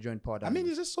recently joined Power Dynamos. I mean,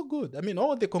 he's just so good. I mean,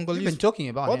 all the Congolese... You've been talking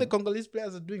about all the Congolese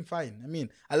players are doing fine. I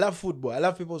mean, I love football. I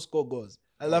love people who score goals.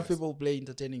 I love people who play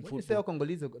entertaining football. When you say all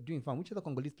Congolese are doing fine, which other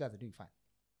Congolese players are doing fine?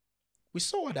 We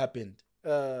saw what happened.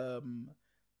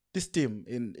 This team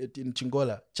in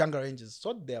Chingola, Changa Rangers,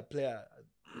 sold their player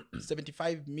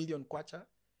 75 million kwacha.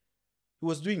 He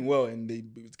was doing well, and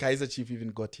the Kaiser Chief even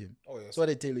got him. Oh, yes. So what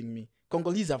they're telling me,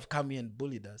 Congolese have come here and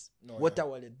bullied us.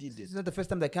 Wale did it. It's not the first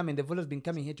time they come in. They've always been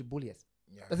coming here to bully us.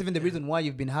 That's even the reason why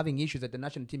you've been having issues at the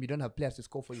national team. You don't have players to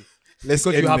score for you. Let's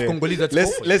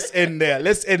end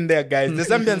there, guys. The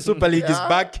Zambian Super League is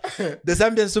back. The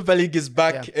Zambian Super League is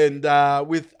back, and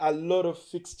with a lot of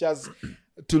fixtures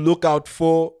to look out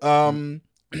for.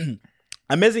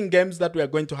 Amazing games that we are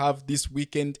going to have this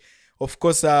weekend. Of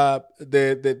course,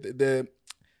 the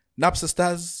Napsa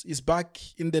Stars is back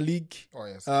in the league. Oh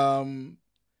yes.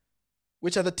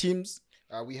 Which other teams?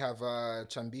 We have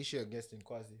Chambishi against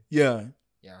Nkwazi. Yeah.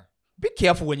 Be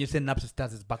careful when you say Napsa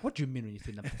Stars is back. What do you mean when you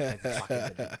say Napsa Stars is back in the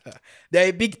league? They're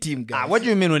a big team, guys. What do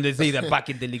you mean when they say they're back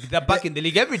in the league? They're back in the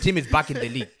league. Every team is back in the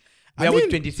league. We are with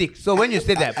 26. So when you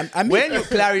say that, when you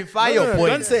clarify your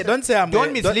point,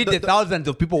 don't mislead the thousands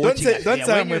of people watching us. Don't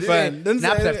say I'm a fan.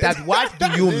 Napsa Stars, what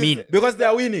do you mean? Because they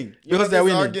are winning.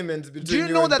 Do you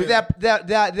know that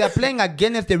they are playing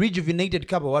against the rejuvenated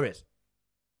Cabo Warriors?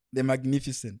 They're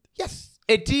magnificent. Yes.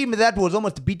 A team that was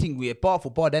almost beating with a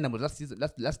powerful Power Dynamos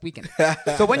last weekend.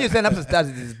 So when you say Napsa Stars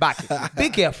is back, be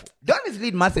careful. Don't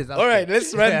mislead masses. All right,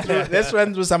 let's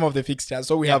run through some of the fixtures.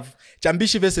 So we have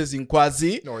Chambishi versus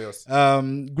Nkwazi. Oh, yes.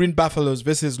 Green Buffaloes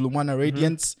versus Lumwana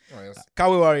Radiants. Oh, yes.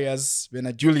 Kawe Warriors,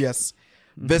 Vena Julius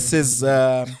versus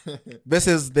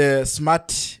the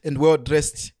smart and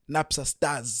well-dressed Napsa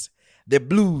Stars. The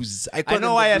Blues. I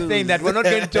know why you're saying that. We're not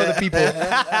going to tell the people.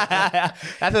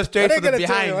 That's a straight for the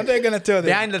behind. What are you going to tell them?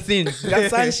 Behind the scenes.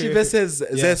 Kansanshi versus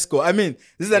Zesco. I mean,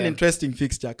 this is an interesting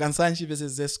fixture. Kansanshi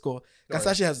versus Zesco.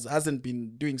 Kansanshi hasn't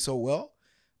been doing so well,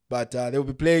 but they'll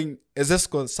be playing a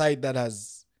Zesco side that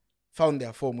has found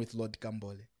their form with Lord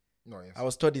Kambole. No, yes. I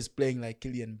was told he's playing like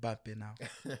Kylian Mbappe now.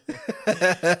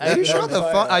 Are you sure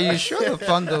the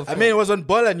fund of? I mean, it was on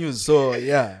Bola News, so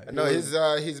yeah. No,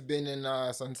 he's been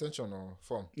in sensational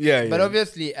form. Yeah. But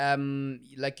obviously,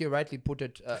 like you rightly put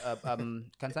it,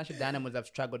 Kansanshi Dynamos have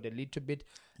struggled a little bit.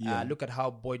 Yeah. Look at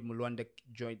how Boyd Mulwanda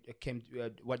came.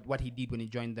 What he did when he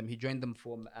joined them. He joined them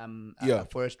from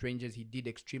Forest Rangers. He did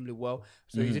extremely well.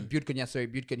 So is it Butkin? Yeah, sorry,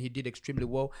 Butkin. He did extremely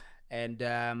well,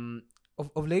 and.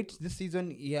 Of late this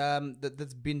season,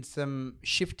 there's been some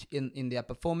shift in their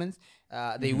performance.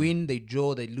 They win, they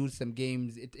draw, they lose some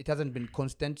games. It hasn't been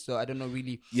constant, so I don't know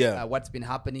really what's been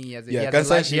happening. He has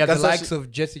the likes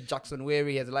of Jesse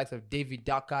Jackson-Wary, he has the likes of David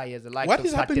Daka, he has the likes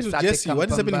of happening to Jesse? What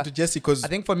is happening to Jesse? Because I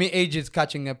think for me, age is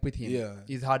catching up with him. Yeah.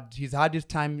 He's had his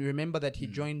time. Remember that he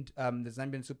joined the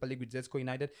Zambian Super League with Zesco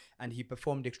United, and he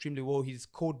performed extremely well. He's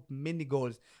scored many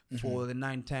goals for the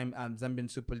 9-time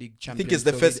Zambian Super League champion. I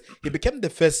think he became the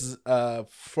first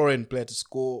foreign player to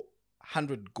score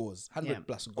 100 goals, 100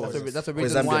 plus goals. That's a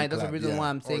reason why. That's a reason why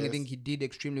I'm saying I think he did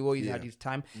extremely well. He's had his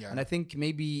time, and I think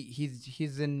maybe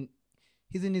he's in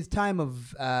his time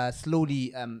of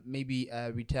slowly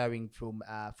retiring from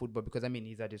football, because I mean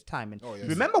he's at his time. And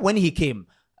remember when he came,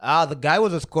 the guy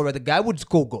was a scorer. The guy would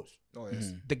score goals. Oh,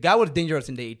 yes. The guy was dangerous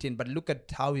in the 18, but look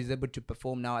at how he's able to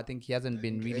perform now. I think he hasn't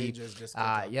been really. Age is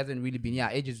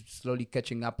slowly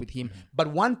catching up with him. But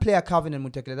one player, Calvin and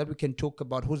Mutakile, that we can talk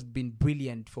about who's been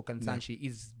brilliant for Kansanshi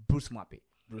is Bruce Mwape.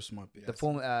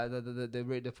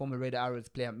 The former Red Arrows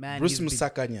player, man. Bruce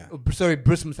Musakanya.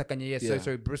 Bruce Musakanya. Yes,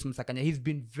 sorry, Bruce Musakanya. He's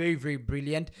been very, very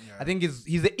brilliant. Yeah. I think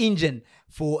he's the engine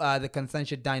for the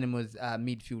Kansanshi Dynamo's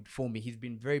midfield for me. He's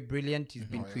been very brilliant. He's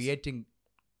been creating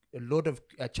a lot of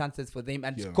chances for them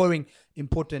and scoring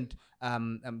important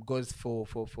goals for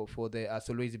the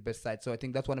Solwezi best side. So I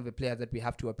think that's one of the players that we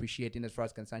have to appreciate in as far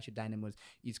as Kansanshi Dynamos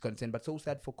is concerned. But so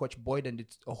sad for Coach Boyd, and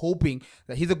it's hoping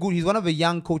that he's one of the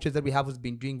young coaches that we have who's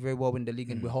been doing very well in the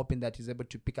league, and we're hoping that he's able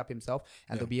to pick up himself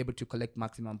and they'll be able to collect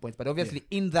maximum points. But obviously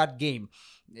in that game,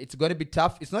 it's going to be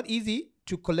tough. It's not easy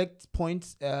to collect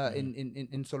points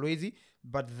in Solwezi.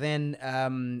 But then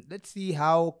let's see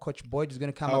how Coach Boyd is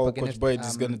going to come up against. Coach Boyd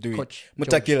is going to do it.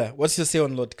 Mutakila, what's your say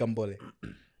on Lord Kambole?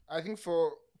 I think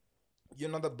for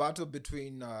the battle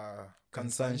between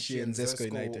Kansanshi and Zesco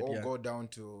United all go down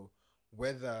to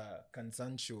whether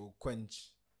Kansanshi will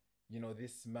quench,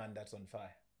 this man that's on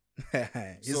fire.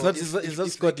 He's not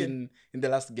scored in the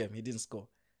last game. He didn't score.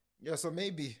 Yeah, so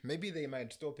maybe they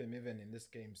might stop him even in this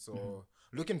game. So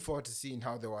looking forward to seeing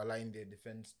how they will align their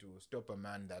defense to stop a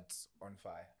man that's on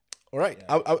fire. All right.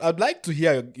 Yeah. I'd like to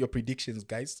hear your predictions,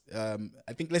 guys.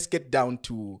 I think let's get down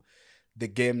to the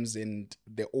games and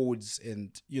the odds,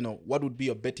 and what would be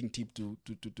your betting tip to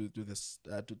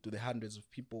the hundreds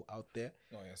of people out there.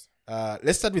 Oh yes.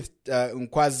 Let's start with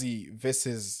Nkwazi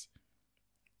versus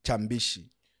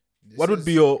Chambishi. What would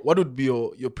be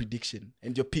your prediction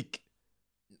and your pick?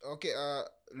 Okay,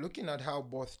 looking at how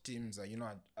both teams are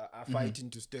fighting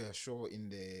to stay ashore in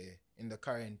the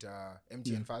current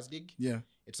MTN Fast League. Yeah,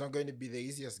 it's not going to be the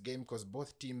easiest game because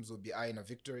both teams will be eyeing a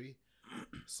victory.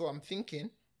 So I'm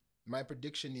thinking, my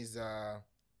prediction is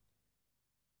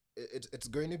it's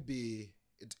going to be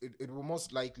it will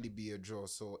most likely be a draw.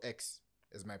 So X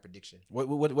is my prediction.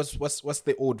 What's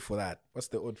the odd for that? What's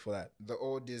the odd for that? The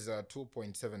odd is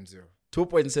 2.70.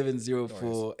 2.70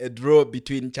 for a draw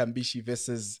between Chambishi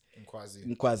versus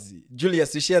Nkwazi.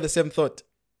 Julius, you share the same thought?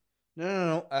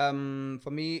 No. For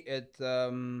me, it's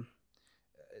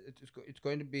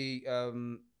going to be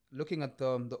looking at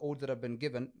the odds that have been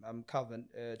given. Calvin,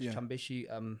 Chambishi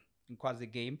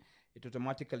Nkwazi game. It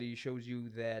automatically shows you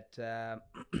that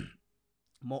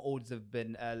more odds have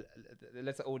been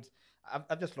lesser odds.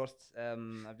 I've just lost.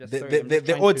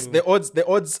 The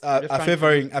odds are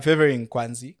favoring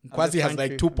Nkwazi. Nkwazi has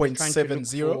like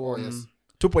 2.70.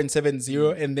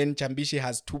 2.70 and then Chambishi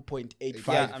has 2.85.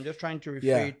 Yeah, I'm just trying to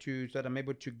refer to so that I'm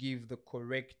able to give the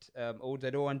correct odds. I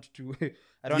don't want to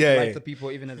lie to people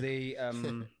even as they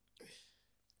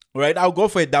All right, I'll go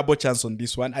for a double chance on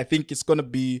this one. I think it's gonna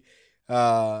be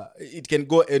it can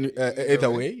go either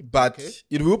way, but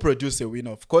it will produce a win,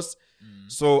 of course.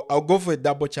 So I'll go for a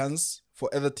double chance for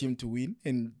either team to win,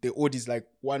 and the odd is like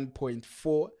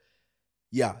 1.4.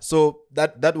 Yeah, so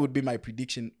that would be my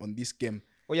prediction on this game.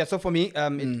 Oh yeah, so for me,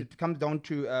 it comes down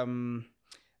to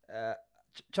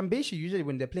Chambishi. Usually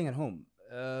when they're playing at home,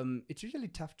 it's usually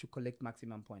tough to collect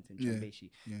maximum points in Chambishi.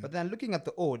 Yeah. But then looking at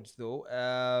the odds, though,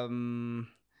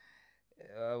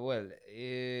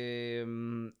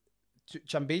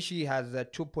 Chambishi has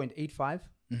 2.85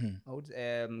 odds.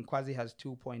 Nkwazi has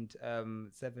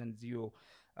 2.70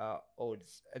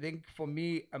 odds. I think for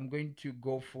me, I'm going to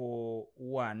go for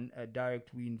a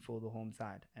direct win for the home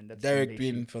side, and that's direct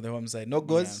win for the home side. No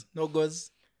goals.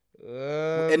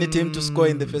 Any team to score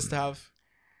in the first half.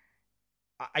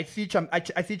 I see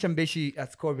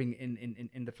Chambishi scoring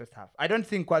in the first half. I don't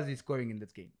think Nkwazi is scoring in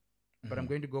this game, but I'm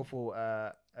going to go for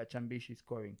Chambishi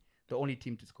scoring. The only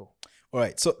team to score. All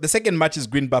right. So the second match is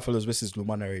Green Buffaloes versus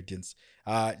Lumana Radiants.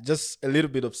 Just a little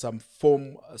bit of some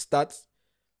form stats.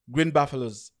 Green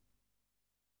Buffaloes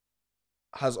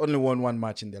has only won one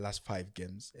match in the last 5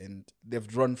 games, and they've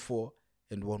drawn 4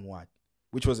 and won 1.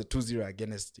 which was a 2-0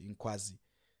 against Nkwazi.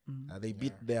 They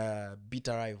beat their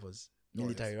bitter rivals,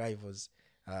 military rivals,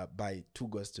 by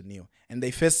 2-0. And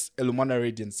they face a Lumwana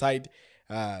Radiant side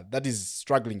that is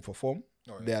struggling for form.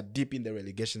 They are deep in the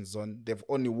relegation zone. They've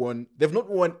not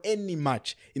won any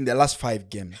match in the last 5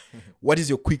 games. What is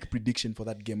your quick prediction for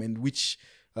that game? And what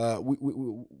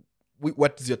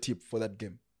is your tip for that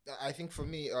game? I think for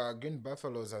me, Green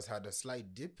Buffaloes has had a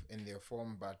slight dip in their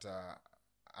form, but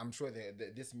I'm sure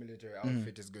this military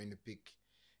outfit is going to pick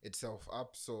itself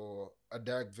up. So a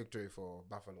direct victory for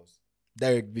Buffaloes.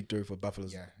 Direct victory for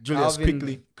Buffaloes. Yeah. Julius,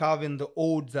 quickly. Calvin, the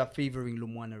odds are favoring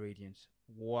Lumwana Radiance.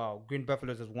 Wow. Green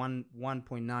Buffaloes has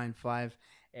 1.95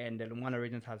 and the Lumwana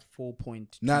Radiance has 4.2.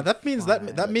 Now that means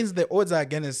the odds are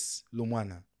against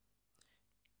Lumwana.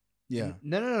 Yeah.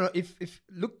 No. If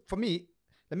look for me,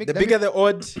 bigger the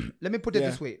odds. Let me put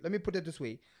it this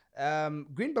way.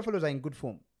 Green Buffaloes are in good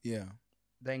form. Yeah.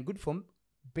 They're in good form,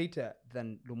 better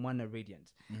than Lumwana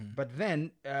Radiance. But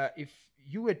then if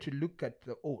you were to look at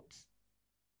the odds,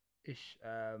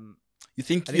 you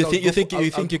think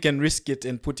you can risk it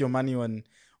and put your money on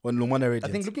Lumwana Radiance?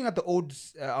 I think looking at the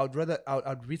odds,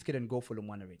 I'd risk it and go for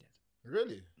Lumwana Radiance.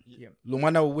 Really? Yeah.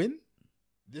 Lumwana will win?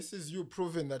 This is you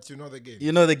proving that you know the game.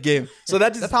 You know the game. So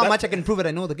that's how much I can prove it.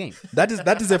 I know the game. That is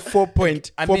a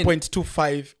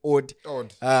 4.25 odd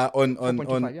on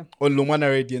Lumwana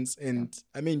Radiance, and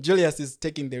I mean Julius is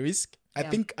taking the risk. I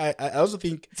think I also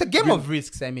think it's a game of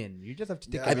risks. I mean, you just have to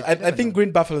take. I think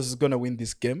Green Buffaloes is gonna win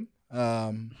this game.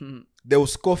 They will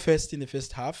score first in the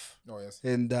first half. Oh yes.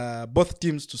 And both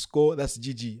teams to score. That's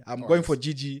GG. I'm going for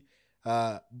GG.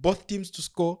 Both teams to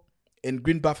score and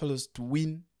Green Buffaloes to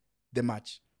win the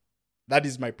match. That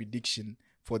is my prediction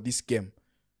for this game.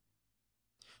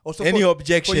 Also, any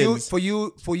objections? For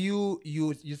you,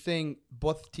 you're saying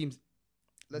both teams.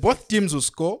 Both teams will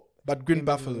score, but Green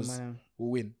Buffaloes will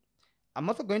win. I'm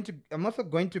also going to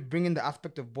bring in the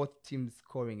aspect of both teams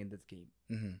scoring in this game.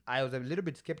 I was a little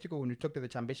bit skeptical when we talked to the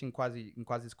Chambeshi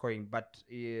Nkwazi scoring, but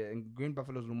in Green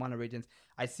Buffaloes Lumwana Radiance,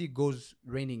 I see goals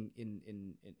reigning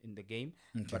in the game.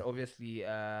 Okay. But obviously,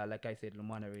 like I said,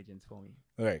 Lumwana Radiance for me.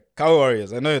 All right, Cow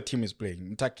Warriors. I know your team is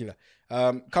playing Mtakila.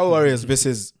 Cow Warriors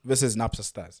versus Napsa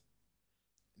Stars.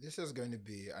 This is going to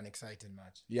be an exciting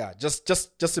match. Yeah,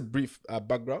 just a brief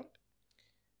background.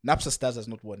 Napsa Stars has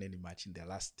not won any match in their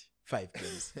last 5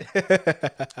 games.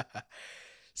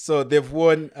 So they've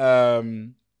won.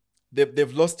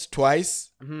 They've lost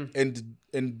twice and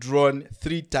drawn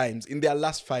 3 times in their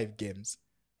last 5 games.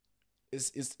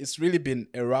 It's really been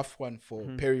a rough one for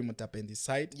Perry Mutapendi's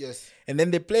side. Yes, and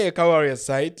then they play a Kawaria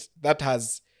side that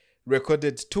has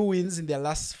recorded 2 wins in their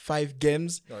last 5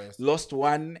 games, lost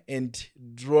 1 and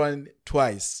drawn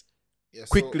twice. Yes,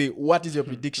 quickly, what is your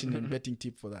prediction and betting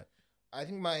tip for that? I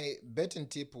think my betting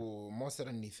tip will most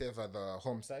certainly favor the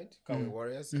home side, Kawe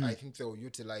Warriors. I think they will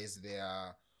utilize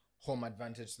their home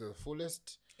advantage to the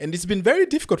fullest. And it's been very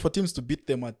difficult for teams to beat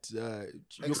them at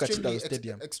Yukachita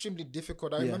Stadium. Extremely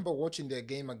difficult. I remember watching their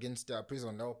game against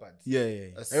Prison Leopards. Yeah.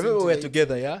 I remember we were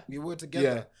together, yeah? We were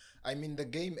together. Yeah. I mean, the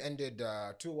game ended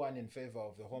 2-1 in favor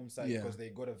of the home side because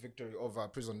they got a victory over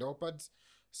Prison Leopards.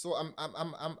 So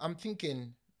I'm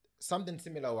thinking something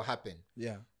similar will happen.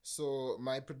 Yeah. So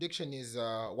my prediction is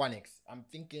 1x. I'm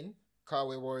thinking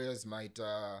Kawe Warriors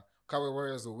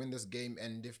will win this game,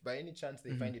 and if by any chance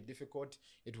they find it difficult,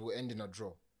 it will end in a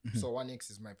draw. So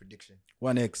 1x is my prediction.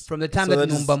 1x. From the time that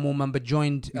Mumba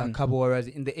joined Cabo Warriors,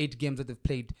 in the 8 games that they've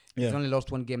played, he's only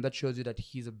lost 1 game. That shows you that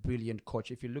he's a brilliant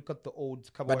coach. If you look at the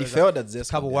old Cabo Warriors, he failed at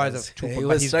Zesco. Cabo Warriors have 2.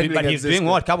 But he's doing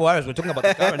what? Cabo Warriors, we're talking about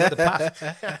the current, not the past.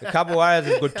 The Cabo Warriors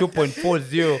have got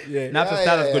 2.40. Napsa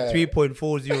Stars has got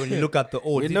 3.40. When you look at the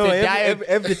odds,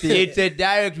 everything. It's a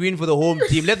direct win for the home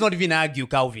team. Let's not even argue,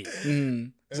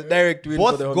 Calvin. It's a direct win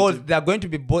both for the home goals, team. They're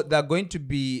going to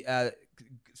be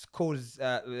scores.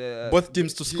 Both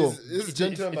teams to score. It's a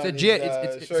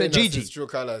GG. His true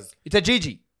colors. It's a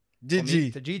GG. GG.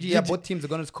 It's a GG. Yeah, both teams are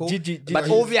going to score. GG. But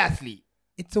obviously,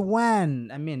 it's a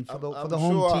 1. I mean, for the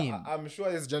home team. I'm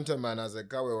sure this gentleman has a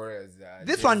Kawe Warriors.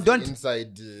 This one don't.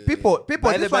 Inside. People.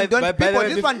 This one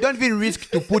don't even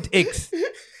risk to put X.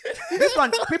 This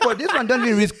one don't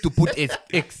even risk to put X.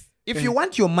 If you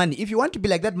want your money, if you want to be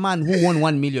like that man who won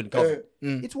 1 million,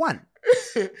 it's 1.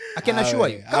 I can assure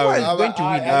you. Kawa is going to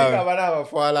win. I'm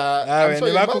sure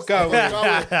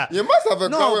you must have a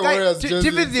Kawe Warriors jersey.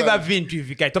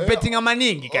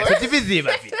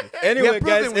 Anyway,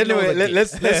 guys.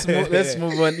 Let's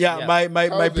move on. Yeah, my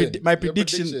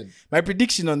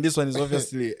prediction on this one is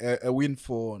obviously a win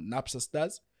for Napsa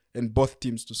Stars and both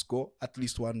teams to score at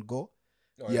least 1 goal.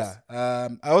 I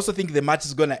also think the match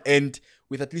is gonna end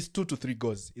with at least 2 to 3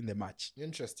 goals in the match.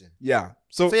 Interesting. Yeah.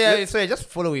 So just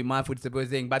following my football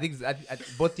saying, but I think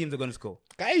both teams are going to score.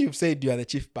 Guy, you've said you are the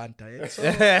chief panther. Eh? So,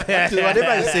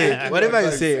 whatever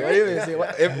you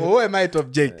say, who am I to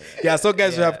object? Yeah. So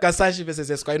guys, we have Kansanshi versus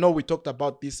Zesco. I know we talked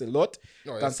about this a lot.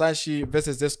 Kansanshi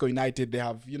versus Zesco United. They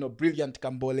have brilliant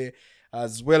Kambole,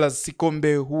 as well as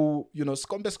Sikombe, who,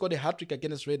 Sikombe scored a hat-trick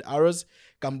against Red Arrows.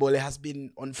 Kambole has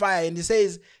been on fire, and he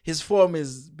says his form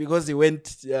is because he went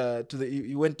to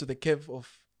the cave of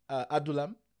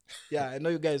Adulam. Yeah, I know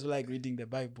you guys who like reading the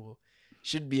Bible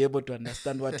should be able to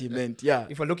understand what he meant. Yeah.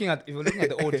 If we're looking at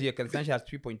the odds here, Kansanshi has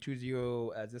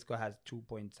 3.20, Zesco has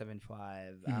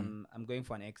 2.75. I'm going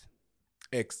for an X.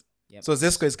 X. Yep. So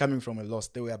Zesco is coming from a loss.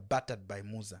 They were battered by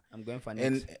Musa. I'm going for an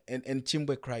X. And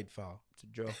Chimbwe cried foul. It's a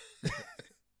draw.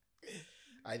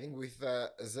 I think with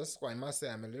Zesco, I must say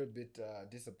I'm a little bit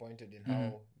disappointed in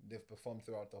how they've performed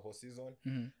throughout the whole season.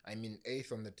 I mean,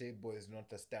 8th on the table is not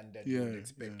the standard you would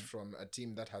expect from a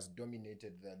team that has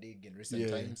dominated the league in recent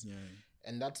times. Yeah.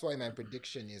 And that's why my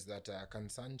prediction is that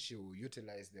Kansanshi will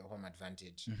utilize their home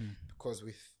advantage. Because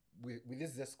with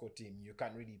this Zesco team, you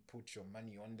can't really put your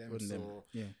money on them.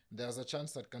 There's a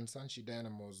chance that Kansanshi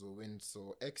Dynamos will win.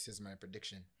 So X is my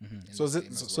prediction. So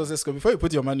Zesco, before you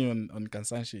put your money on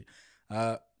Kansanshi,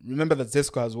 remember that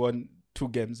Zesco has won 2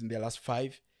 games in their last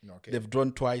 5. Okay. They've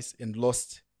drawn twice and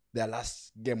lost their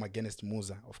last game against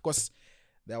Musa. Of course,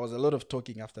 there was a lot of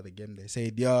talking after the game. They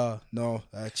said,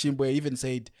 Chimbwe even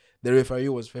said the referee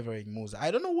was favoring Musa.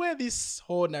 I don't know where this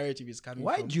whole narrative is coming from.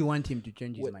 Why do you want him to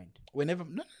change his mind?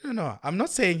 No. I'm not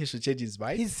saying he should change his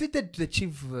mind. He's seated to the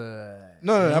chief.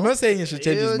 No, I'm not saying he should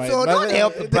change his mind. So don't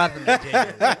help the brother.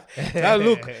 Now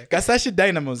look, Kansanshi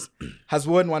Dynamos has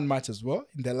won 1 match as well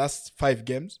in the last 5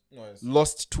 games.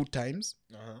 Lost 2 times.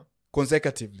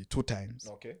 Consecutively 2 times.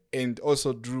 Okay. And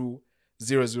also drew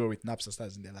 0-0 with Napsa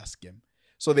Stars in their last game.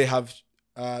 So they have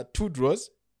 2 draws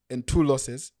and 2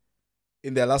 losses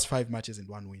in their last 5 matches and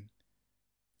 1 win.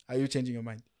 Are you changing your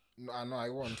mind? No, I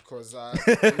won't, because I'm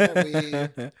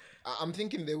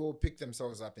thinking they will pick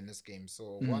themselves up in this game.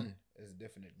 So 1 is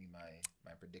definitely my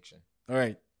prediction. All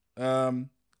right.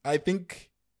 I think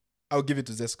I'll give it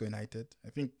to Zesco United.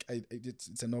 I think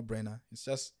it's a no-brainer. It's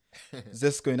just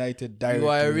Zesco United direct. You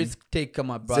are a risk taker,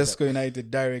 my brother. Zesco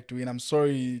United direct win. I'm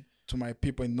sorry to my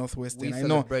people in Northwestern. I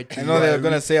know they're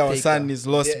gonna say our son is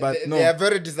lost, but no. They are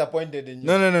very disappointed in you.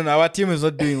 No. Our team is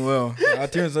not doing well.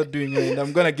 And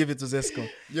I'm gonna give it to Zesco.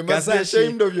 You must be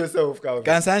ashamed of yourself, Calvin.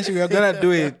 Kansanshi, we are gonna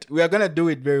do it. We are gonna do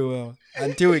it very well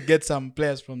until we get some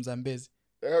players from Zambezi.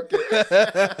 Okay.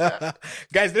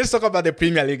 Guys, let's talk about the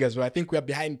Premier League as well. I think we are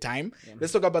behind time. Yeah.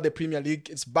 Let's talk about the Premier League.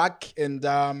 It's back, and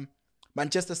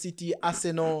Manchester City,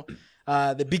 Arsenal,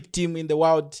 the big team in the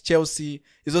world, Chelsea,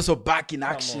 is also back in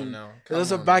action.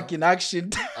 In action.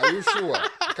 Are you sure,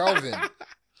 Calvin?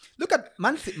 Look at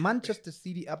Manchester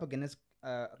City up against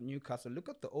Newcastle. Look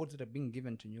at the odds that are being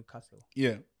given to Newcastle.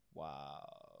 Yeah.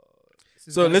 Wow.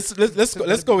 So let's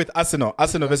go with Arsenal.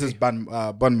 Arsenal versus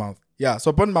Bournemouth. Yeah.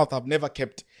 So Bournemouth have never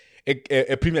kept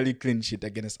a Premier League clean sheet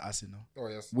against Arsenal. Oh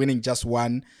yes. Winning just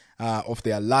one of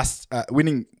their last,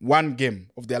 winning 1 game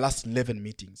of their last 11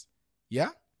 meetings. Yeah.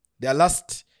 Their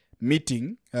last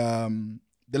meeting, the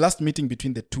last meeting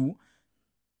between the 2,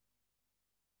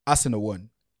 Arsenal won.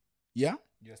 Yeah.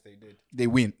 Yes, they did. They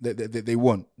win. They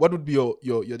won. What would be your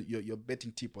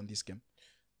betting tip on this game?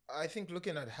 I think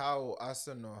looking at how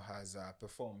Arsenal has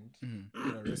performed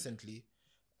recently,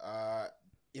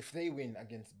 if they win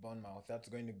against Bournemouth, that's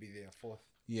going to be their 4th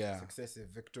successive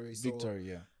victory. So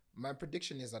my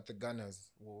prediction is that the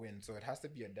Gunners will win. So it has to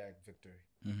be a direct victory.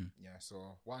 Yeah,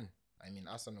 so 1. I mean,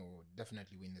 Arsenal will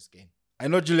definitely win this game. I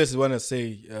know Julius want to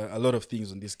say a lot of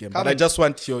things on this game, Calvin, but I just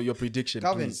want your prediction,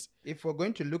 Calvin, please. If we're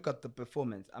going to look at the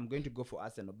performance, I'm going to go for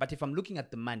Arsenal. But if I'm looking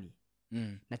at the money,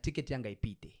 na ticket yanga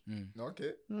ipite.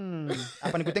 Okay.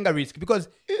 Hapa nikutenga risk because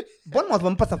Bournemouth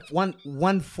wampasa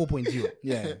 1.4.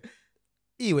 Yeah.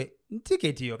 Iwe,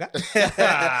 ticket hiyo ka.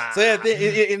 So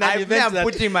in an event I'm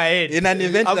putting my head. In an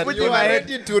event I'm putting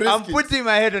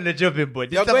my head on the chopping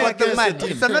board. It's about the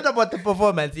money. It's not about the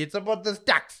performance. It's about the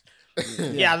stacks.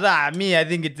 I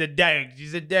think it's a direct.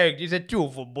 It's a 2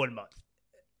 for Bournemouth.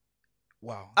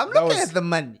 Wow. I'm looking at the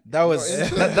money.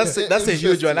 That's a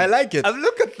huge one. I like it. I'm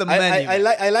looking at the money.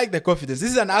 I like the confidence. This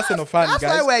is an Arsenal fan, guys.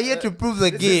 That's why we're here to prove the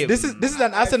game. This is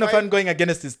an Arsenal fan going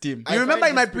against his team. You remember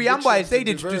in my preamble I said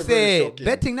it to say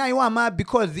betting now you are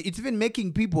because it's even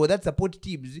making people that support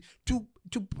teams to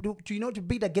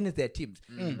bid against their teams.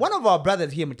 One of our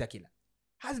brothers here, Mutakila,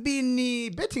 has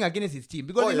been betting against his team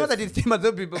because know that his team has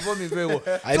not been performing very well.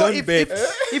 I don't bet.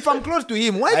 If I'm close to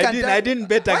him, why can't I didn't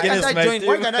bet against my team.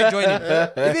 Why can't I join him?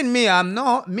 Even me,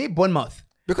 me Bournemouth.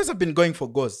 Because I've been going for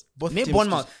goals. Both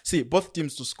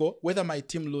teams to score. Whether my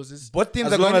team loses, both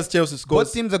teams as long as Chelsea scores.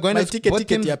 Both teams are going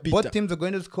both teams are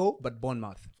going to score, but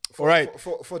Bournemouth. All right.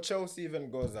 For Chelsea,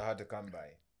 even goals are hard to come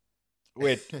by.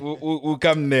 Wait, we'll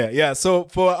come there. Yeah. So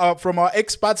from our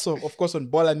experts, of course, on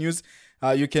Bola News,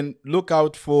 you can look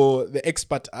out for the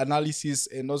expert analysis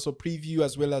and also preview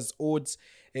as well as odds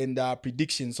and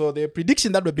prediction. So the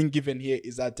prediction that we're being given here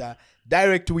is that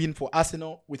direct win for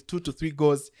Arsenal with 2 to 3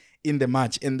 goals in the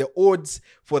match. And the odds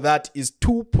for that is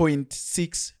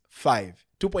 2.65.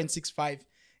 2.65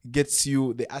 gets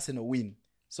you the Arsenal win.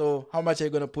 So how much are you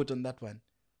going to put on that one?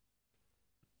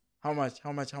 How much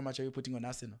are you putting on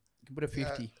Arsenal? You can put a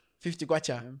 50. 50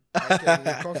 kwacha. I can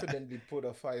confidently put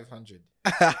a 500.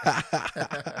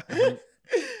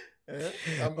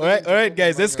 All right,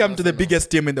 guys. Let's come to the biggest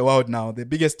team in the world now. The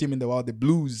biggest team in the world, the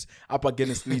Blues, up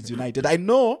against Leeds United. I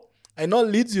know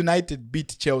Leeds United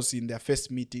beat Chelsea in their first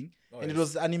meeting, and it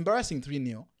was an embarrassing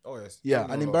 3-0. Oh, yes. Yeah,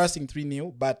 an embarrassing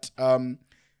 3-0. But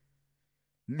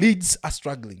Leeds are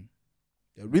struggling.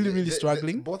 They're really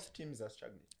struggling. Both teams are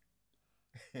struggling.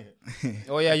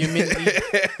 You mean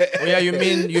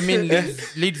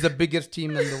Leeds the biggest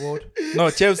team in the world? No,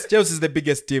 Chelsea is the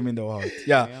biggest team in the world.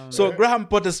 Yeah. So Graham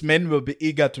Potter's men will be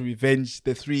eager to revenge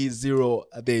the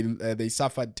 3-0 they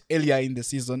suffered earlier in the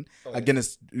season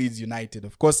against Leeds United.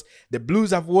 Of course, the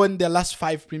Blues have won their last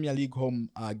 5 Premier League home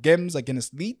games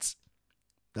against Leeds.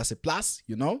 That's a plus,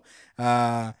 you know.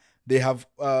 They have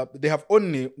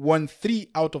only won 3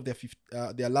 out of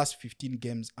their last 15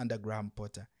 games under Graham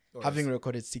Potter. Having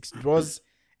recorded 6 draws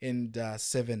and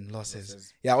 7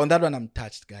 losses. Yeah, on that one, I'm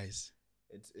touched, guys.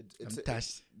 I'm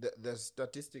touched. The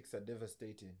statistics are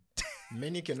devastating.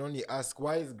 Many can only ask,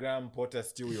 why is Graham Potter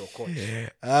still your coach?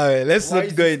 Let's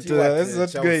not go into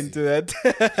that.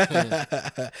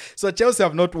 So Chelsea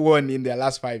have not won in their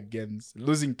last 5 games,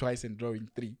 losing twice and drawing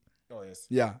 3. Oh, yes.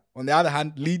 Yeah. On the other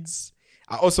hand, Leeds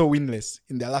are also winless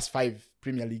in their last 5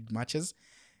 Premier League matches.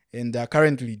 And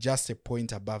currently just a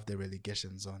point above the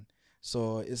relegation zone.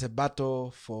 So it's a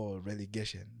battle for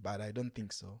relegation, but I don't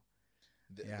think so.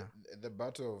 The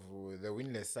battle of the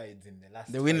winless sides in the last.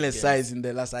 The winless sides in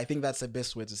the last. I think that's the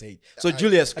best way to say it. So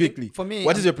Julius, quickly, for me,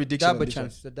 what is your prediction? Double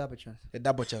chance. A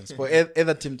double chance for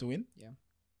either team to win. Yeah.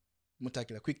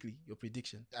 Mutakila, quickly, your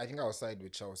prediction. I think I'll side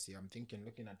with Chelsea. I'm thinking,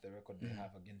 looking at the record they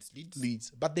have against Leeds.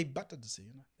 But they battered the same,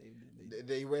 you know.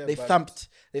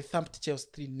 They thumped Chelsea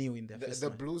 3-0 in their first The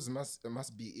match. Blues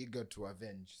must be eager to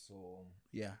avenge. So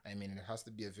yeah, I mean, it has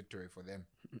to be a victory for them.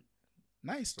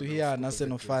 Nice to hear an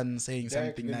Arsenal fan saying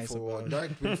something nice about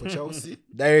direct win for Chelsea.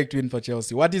 Direct win for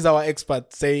Chelsea. What is our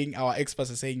expert saying? Our experts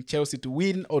are saying Chelsea to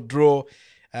win or draw,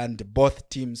 and both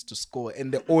teams to score.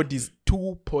 And the odd is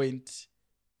 2.20.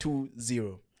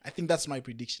 I think that's my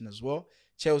prediction as well.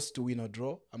 Chelsea to win or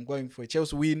draw. I'm going for a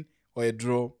Chelsea win or a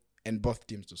draw, and both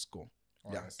teams to score.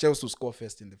 Yeah, nice. Chelsea to score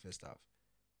first in the first half.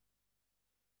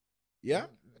 Yeah.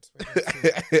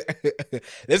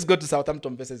 Let's go to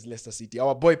Southampton versus Leicester City.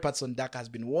 Our boy Patson Daka has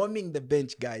been warming the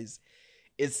bench, guys.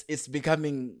 It's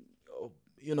becoming,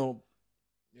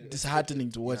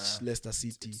 disheartening to watch Leicester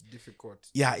City. It's difficult.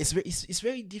 Yeah, it's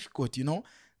very difficult. You know,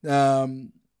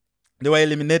 they were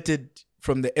eliminated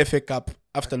from the FA Cup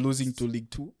after losing to League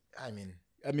Two. I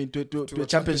mean, to a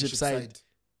championship side.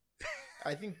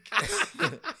 I think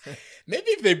maybe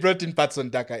if they brought in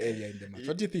Patson Daka earlier in the match,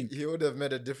 what do you think? He would have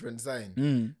made a different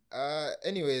sign.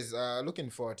 Anyways, looking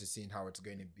forward to seeing how it's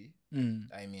going to be.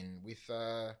 I mean, with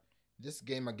this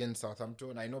game against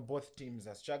Southampton, I know both teams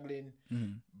are struggling,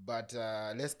 but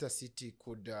Leicester City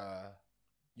could,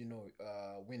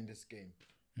 win this game.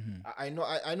 I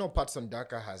know Patson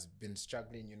Daka has been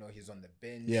struggling. You know, he's on the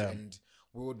bench, and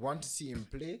we would want to see him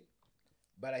play.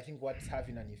 But I think what's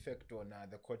having an effect on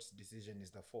the coach's decision is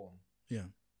the form.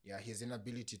 Yeah, his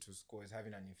inability to score is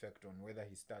having an effect on whether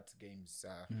he starts games.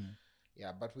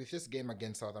 Yeah, but with this game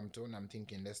against Southampton, I'm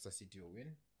thinking Leicester City will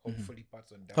win. Hopefully,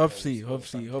 Patson Daka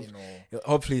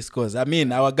hopefully he scores. I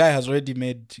mean, our guy has already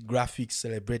made graphics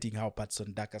celebrating how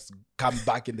Patson Daka's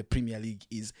comeback in the Premier League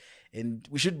is, and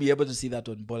we should be able to see that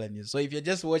on Bola News. So if you're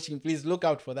just watching, please look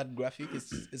out for that graphic.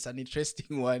 It's an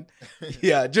interesting one.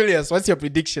 Yeah, Julius, what's your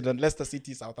prediction on Leicester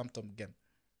City Southampton game?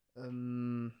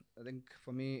 I think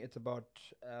for me, it's about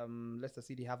Leicester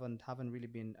City haven't really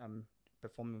been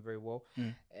performing very well,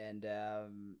 and I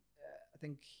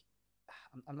think.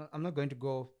 I'm not going to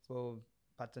go for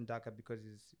Patson Daka because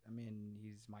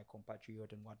he's my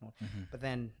compatriot and whatnot. But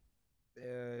then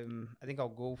I think I'll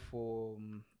go for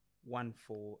 1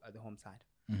 for the home side.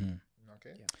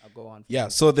 Okay. Yeah, I'll go on. Yeah,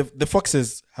 so the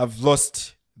Foxes have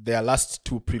lost their last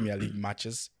 2 Premier League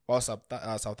matches, while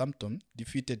Southampton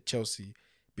defeated Chelsea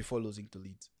before losing to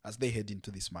Leeds as they head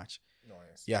into this match.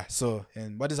 Yes. Yeah, so,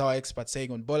 and what is our expert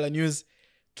saying on Bola News?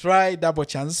 Try double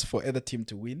chance for either team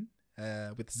to win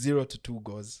with 0 to 2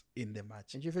 goals in the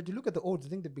match. And if you look at the odds, I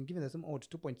think they've been given some odds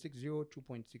 2.60,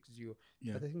 2.60.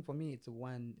 Yeah. But I think for me, it's a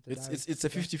 1. It's a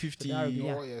 50-50.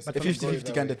 Yeah. Oh, yes. A But for me,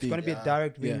 50-50 kind of it's thing. going to be a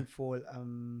direct win Yeah. for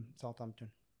Southampton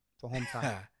for home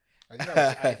side.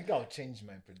 I think I'll change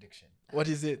my prediction. What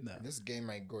is it now? This game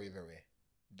might go either way.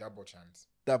 Double chance.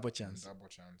 Double chance. Double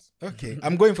chance. Okay,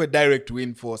 I'm going for a direct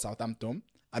win for Southampton.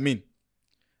 I mean,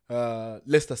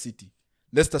 Leicester City.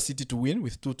 Leicester City to win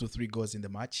with 2 to 3 goals in the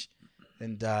match,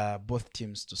 and both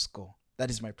teams to score. That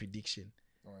is my prediction.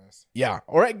 Oh, yes. Yeah.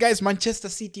 All right, guys. Manchester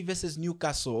City versus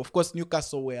Newcastle. Of course,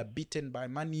 Newcastle were beaten by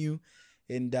Man U,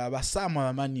 and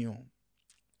Basamwa Man U.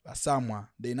 Basamwa.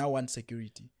 They now want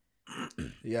security.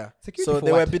 Yeah. Security so for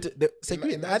they what? were beaten.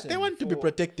 They want to be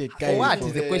protected, guys. what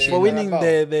is the question? For winning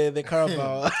the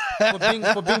Carabao.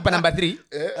 for being by number 3.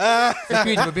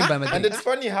 Security for being by number 3. And it's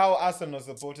funny how Arsenal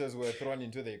supporters were thrown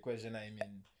into the equation. I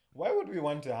mean, why would we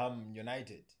want to harm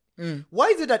United? Why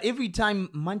is it that every time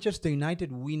Manchester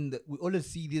United win, we always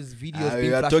see these videos being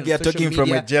flashed on you're social talking from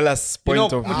media? a jealous point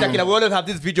of view. Mutakila, we always have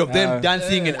this video of them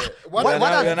dancing. And What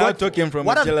We're now talking from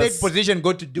what a has jealous... third position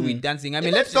got to do with dancing? I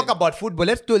mean, let's talk about football.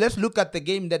 Let's look at the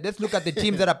game. Let's look at the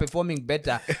teams that are performing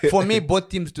better. For me, both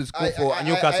teams to score for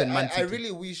Newcastle and Man City. I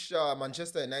really wish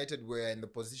Manchester United were in the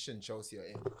position Chelsea are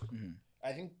in.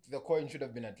 I think the coin should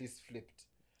have been at least flipped.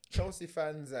 Chelsea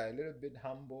fans are a little bit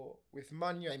humble. With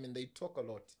Man U, I mean, they talk a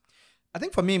lot. I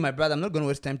think for me, my brother, I'm not going to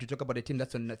waste time to talk about a team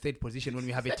that's on the third position when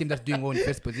we have a team that's doing well in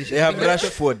first position. They have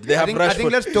Rashford. They have Rashford. I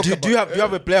think let's talk do you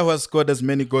have a player who has scored as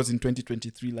many goals in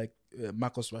 2023 like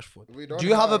Marcus Rashford? Do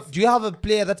you have a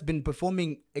player that's been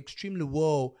performing extremely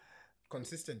well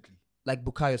consistently? Like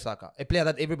Bukayo Saka, a player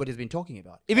that everybody's been talking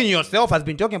about. Even yourself has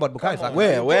been talking about Bukayo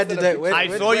Saka. Where did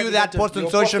I saw you that post on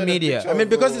social media. I mean,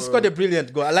 because he scored a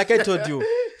brilliant goal. Like I told you,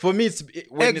 for me,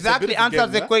 Exactly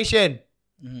answers the question.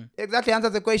 Exactly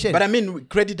answers the question. But I mean,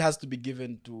 credit has to be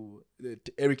given to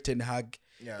Eric Ten Hag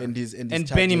and his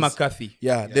Benny McCarthy.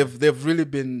 Yeah, they've really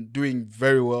been doing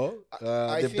very well.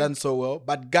 They've done so well.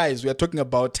 But guys, we are talking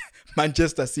about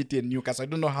Manchester City and Newcastle. I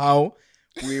don't know how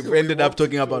we've ended up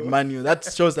talking about Man U. That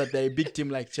shows that they're a big team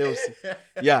like Chelsea.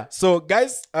 Yeah. So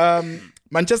guys,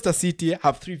 Manchester City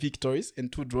have 3 victories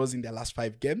and 2 draws in their last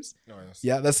 5 games. Oh, yes.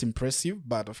 Yeah, that's impressive.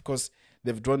 But of course,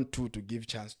 they've drawn 2 to give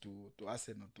chance to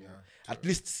Arsenal to at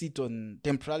least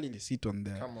temporarily sit on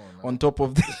top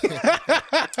of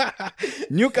the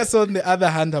Newcastle, on the other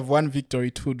hand, have 1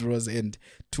 victory, 2 draws, and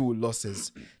 2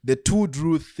 losses. The 2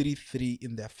 drew 3-3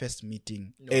 in their first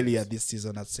meeting earlier this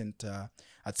season at St.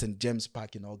 James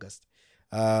Park in August.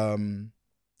 The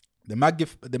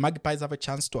Magpies have a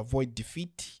chance to avoid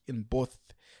defeat in both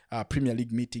Premier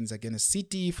League meetings against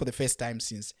City for the first time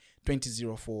since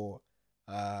 2004.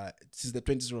 Since the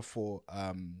 2004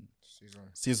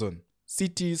 season.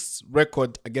 City's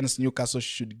record against Newcastle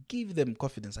should give them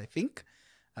confidence, I think,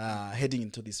 heading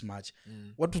into this match.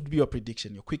 What would be your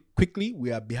prediction? Quickly,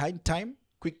 we are behind time.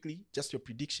 Quickly, just your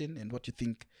prediction and what you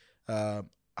think.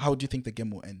 How do you think the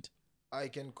game will end? I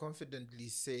can confidently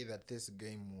say that this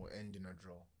game will end in a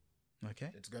draw. Okay.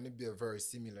 It's going to be a very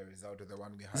similar result to the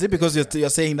one we had. Is it because you're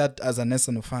saying that as an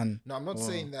Arsenal fan? No, I'm not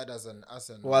saying that as an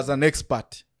Arsenal. Or as an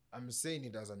expert? I'm saying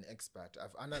it as an expert.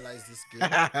 I've analyzed this game.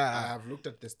 I have looked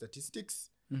at the statistics.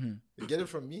 You get it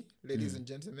from me, ladies and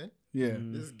gentlemen? Yeah.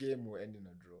 This game will end in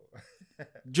a draw.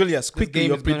 Julius, quickly,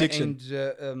 your prediction.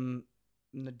 End,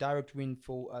 a direct win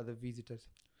for the visitors.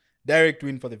 Direct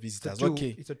win for the visitors.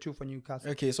 Okay. It's a 2 for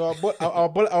Newcastle. Okay, so our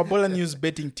Bola News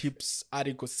betting tips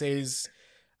article says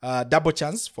double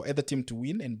chance for either team to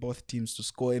win and both teams to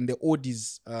score. And the odd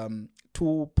is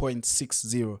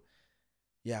 2.60.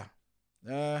 Yeah.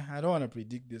 I don't want to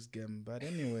predict this game, but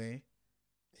anyway,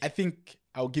 I think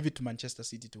I'll give it to Manchester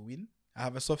City to win. I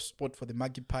have a soft spot for the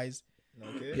Magpies.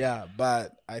 Okay. Yeah,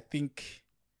 but I think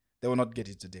they will not get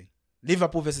it today.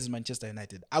 Liverpool versus Manchester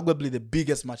United, arguably the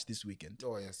biggest match this weekend.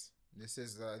 Oh yes, this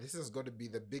has got to be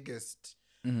the biggest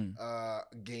game. I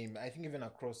think even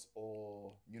across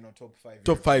all top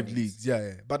 5 leagues.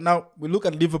 Yeah. But now we look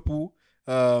at Liverpool.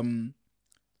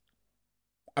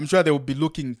 I'm sure they will be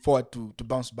looking forward to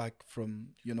bounce back from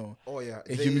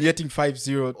a humiliating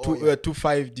 5-0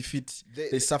 2-5 defeat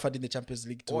they suffered in the Champions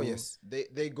League. Oh yes,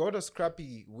 they got a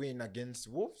scrappy win against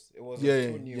Wolves. It was a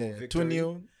 2-0 victory.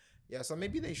 2-0. Yeah, so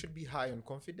maybe they should be high on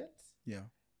confidence. Yeah.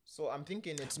 So I'm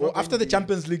thinking it's Well, not after the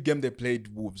Champions League game, they played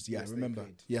Wolves. Yeah, Yes, they remember?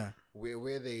 played. Yeah.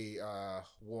 Where they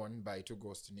won by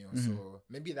 2-0. So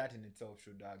maybe that in itself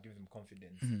should give them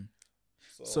confidence.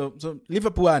 So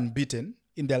Liverpool are unbeaten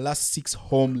in their last 6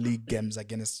 home league games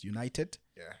against United.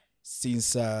 Yeah.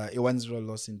 Since a 1-0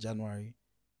 loss in January.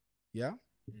 Yeah.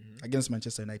 Against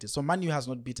Manchester United. So Man U has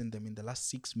not beaten them in the last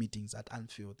 6 meetings at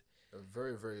Anfield. A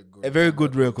very, very good. A very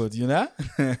good record, you know?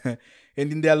 And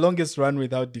in their longest run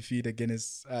without defeat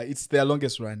against, it's their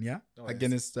longest run, yeah?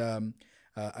 Against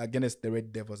against the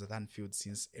Red Devils at Anfield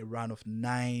since a run of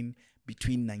 9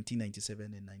 between 1997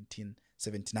 and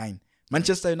 1979.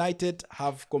 Manchester United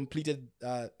have completed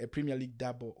a Premier League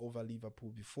double over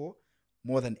Liverpool before,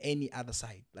 more than any other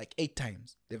side, like 8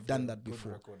 times. They've done that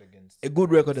before. A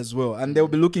good record as well. And they'll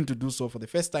be looking to do so for the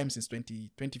first time since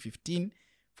 2015,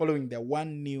 following their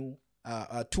 2-1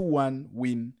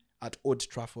 win at Old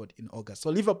Trafford in August. So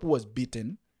Liverpool was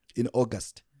beaten in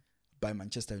August by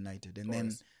Manchester United. And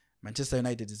then Manchester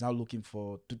United is now looking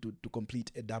to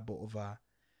complete a double over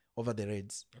the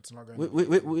Reds. It's not going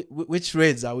which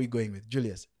Reds are we going with,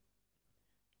 Julius?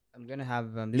 I'm gonna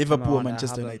have Liverpool or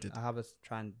Manchester United. I have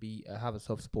a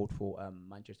soft spot for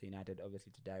Manchester United.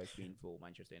 Obviously, to direct win for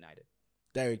Manchester United.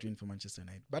 Direct win for Manchester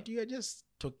United. But you are just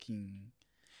talking.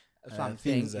 So I'm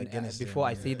saying before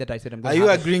I say that, I said I'm going to. Are you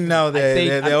agreeing now?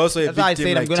 They're also a big team. I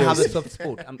said I'm going to have a soft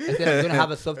spot. I said I'm going to have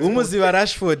a soft spot.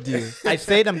 Rashford. I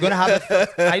said I'm going to have.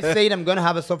 I said I'm going to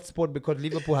have a soft spot because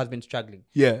Liverpool has been struggling.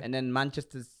 Yeah. And then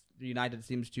Manchester United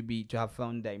seems to have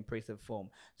found their impressive form.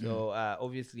 So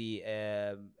obviously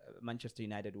Manchester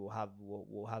United will have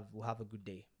a good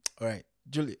day. All right,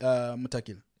 Julie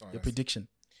Mutakil, your prediction.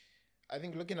 I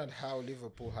think looking at how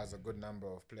Liverpool has a good number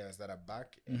of players that are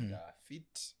back and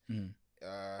fit,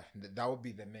 that would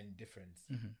be the main difference.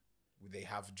 They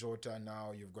have Jota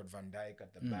now. You've got Van Dijk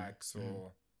at the back.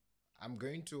 So I'm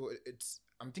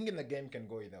thinking the game can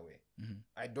go either way.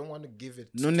 I don't want to give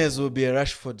it. Nunes will be a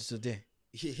Rashford today.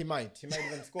 He might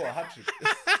even score a hat-trick.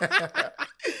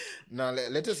 Now,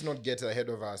 let us not get ahead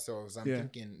of ourselves. I'm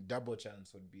thinking double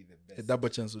chance would be the best. A double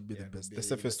chance would be the best. The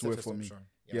safest way for me.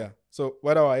 Yeah. So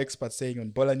what are our experts saying on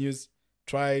Bola News?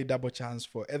 Try double chance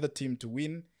for either team to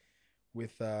win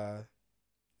with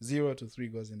 0 to 3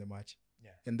 goals in the match.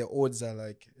 Yeah. And the odds are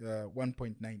like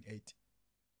 1.98.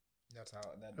 That's how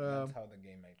the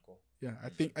game might go. Yeah,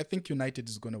 I think United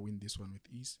is gonna win this one with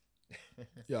ease.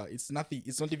 Yeah, it's nothing.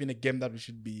 It's not even a game that we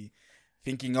should be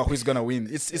thinking, who's gonna win.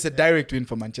 It's a direct win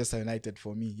for Manchester United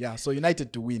for me. Yeah, so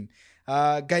United to win.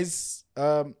 Guys,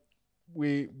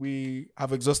 we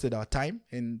have exhausted our time,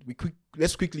 and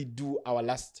let's quickly do our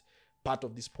last part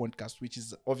of this podcast, which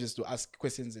is obvious to ask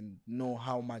questions and know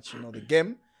how much you know the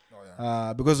game.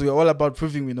 Because we're all about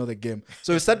proving we know the game.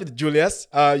 So we start with Julius.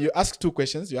 You ask 2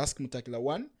 questions. You ask Mutakila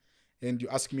 1, and you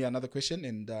ask me another question,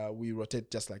 and we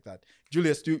rotate just like that.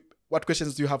 Julius, what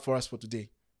questions do you have for us for today?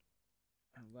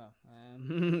 Well,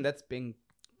 that's being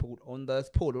put on the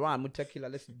spot. Right,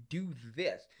 Mutakila, let's do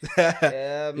this.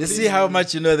 You see how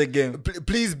much you know the game.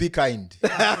 Please be kind.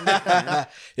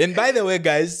 And by the way,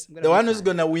 guys, the one who's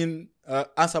going to win,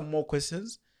 answer more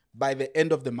questions, by the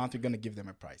end of the month, we're going to give them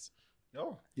a prize.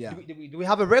 No. Yeah. Do we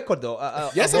have a record though?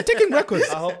 Yes, I'm taking records.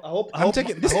 I'm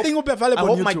taking this thing will be available. I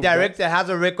hope on YouTube, my director has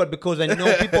a record because I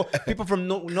know people from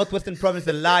Northwestern Province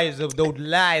they would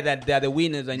lie that they're the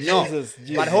winners. I know, Jesus.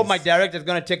 But I hope my director is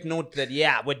gonna take note that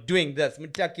we're doing this.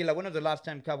 Mutakila, when was the last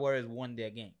time Cab Warriors won their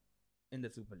game in the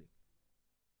Super League?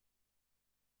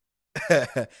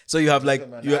 So you have like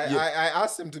I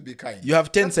asked him to be kind. You have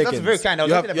 10 seconds. That's very kind.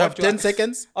 You have 10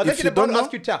 seconds. I was thinking about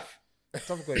ask you tough.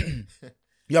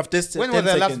 You have tested 10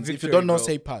 seconds. If you don't know,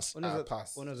 say pass. When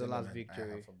was the last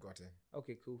victory? I have forgotten.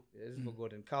 Okay, cool. This is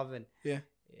forgotten. Calvin. Yeah.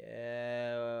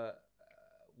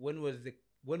 When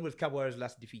was Cab Warriors'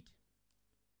 last defeat?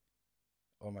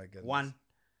 Oh my goodness. 1.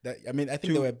 I think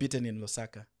 2, they were beaten in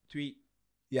Lusaka. 3.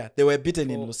 Yeah, they were beaten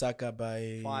in Lusaka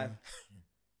by 5.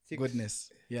 6.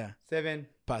 Goodness. Yeah. 7.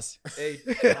 Pass. 8.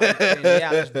 9, 10.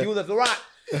 Yeah, let's do this. All right.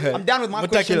 I'm done with my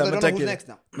questions. I don't know who's next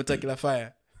now. Mutakila,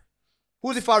 fire.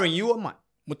 Who's it firing, you or mine?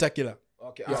 Mutakila.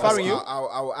 Okay,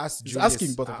 I'll ask Julius. He's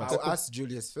asking both of us. I'll ask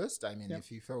Julius first. If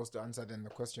he fails to answer, then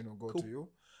the question will go to you.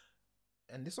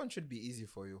 And this one should be easy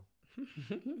for you.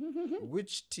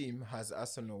 Which team has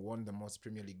Arsenal won the most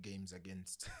Premier League games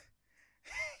against?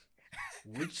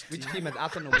 Which team has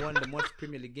Arsenal won the most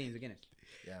Premier League games against?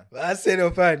 Yeah. I said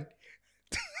no fun.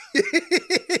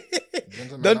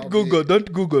 Don't Google.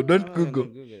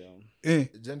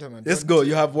 Gentlemen, let's go.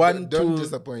 You have 1, 2. Don't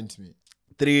disappoint me.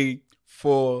 3,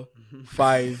 4,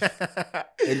 5,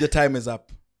 and the time is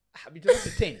up. I'll be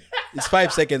 10. It's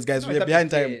 5 seconds, guys. We are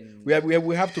behind time. We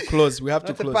have to close. We have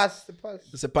to close.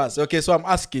 It's a pass. Okay, so I'm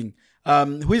asking,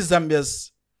 who is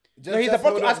Zambia's? He's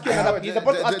supposed to ask you another. He's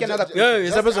supposed to ask you another. Yeah,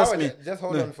 he's supposed to ask me. Just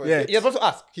hold on for yeah. You're supposed to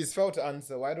ask. He's failed to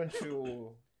answer. Why don't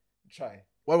you try?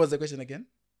 What was the question again?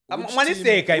 Which team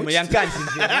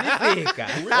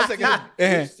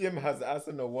has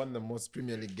Arsenal won the most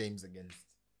Premier League games against?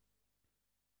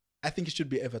 I think it should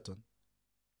be Everton.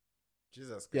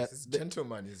 Jesus Christ, this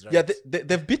gentleman is right. Yeah,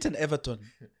 they've beaten Everton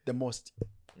the most.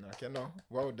 Okay, no,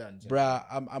 well done, bruh.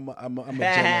 I'm a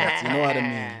journalist. You know what I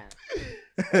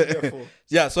mean?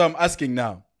 Yeah. So I'm asking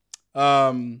now,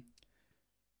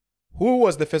 who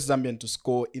was the first Zambian to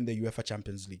score in the UEFA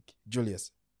Champions League?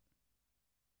 Julius.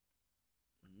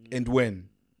 And when?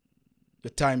 The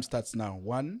time starts now.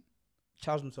 1.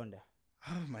 Charles Musonda.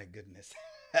 Oh my goodness.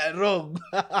 Wrong.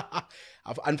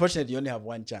 Unfortunately, you only have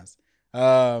one chance.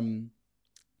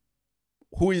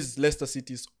 Who is Leicester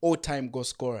City's all-time goal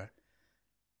scorer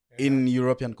in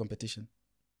European competition?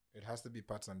 It has to be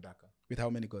Patson Daka. With how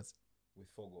many goals? With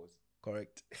 4 goals.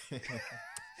 Correct.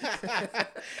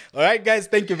 All right, guys.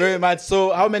 Thank you very much.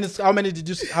 So, how many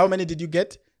did you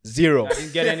get? 0. I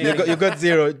didn't get any. You got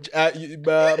 0.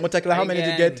 Mutakila, how many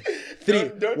did you get?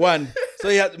 3. 1. So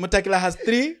Mutakila has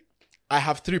 3. I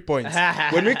have 3 points.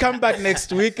 When we come back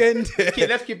next weekend,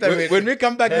 let's keep that. When we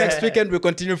come back next weekend, we'll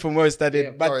continue from where we started.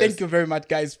 Yeah, but thank you very much,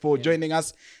 guys, for joining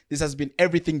us. This has been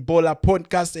Everything Bola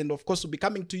podcast, and of course, we'll be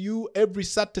coming to you every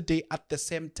Saturday at the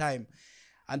same time.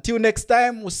 Until next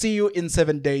time, we'll see you in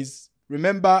 7 days.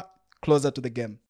 Remember, closer to the game.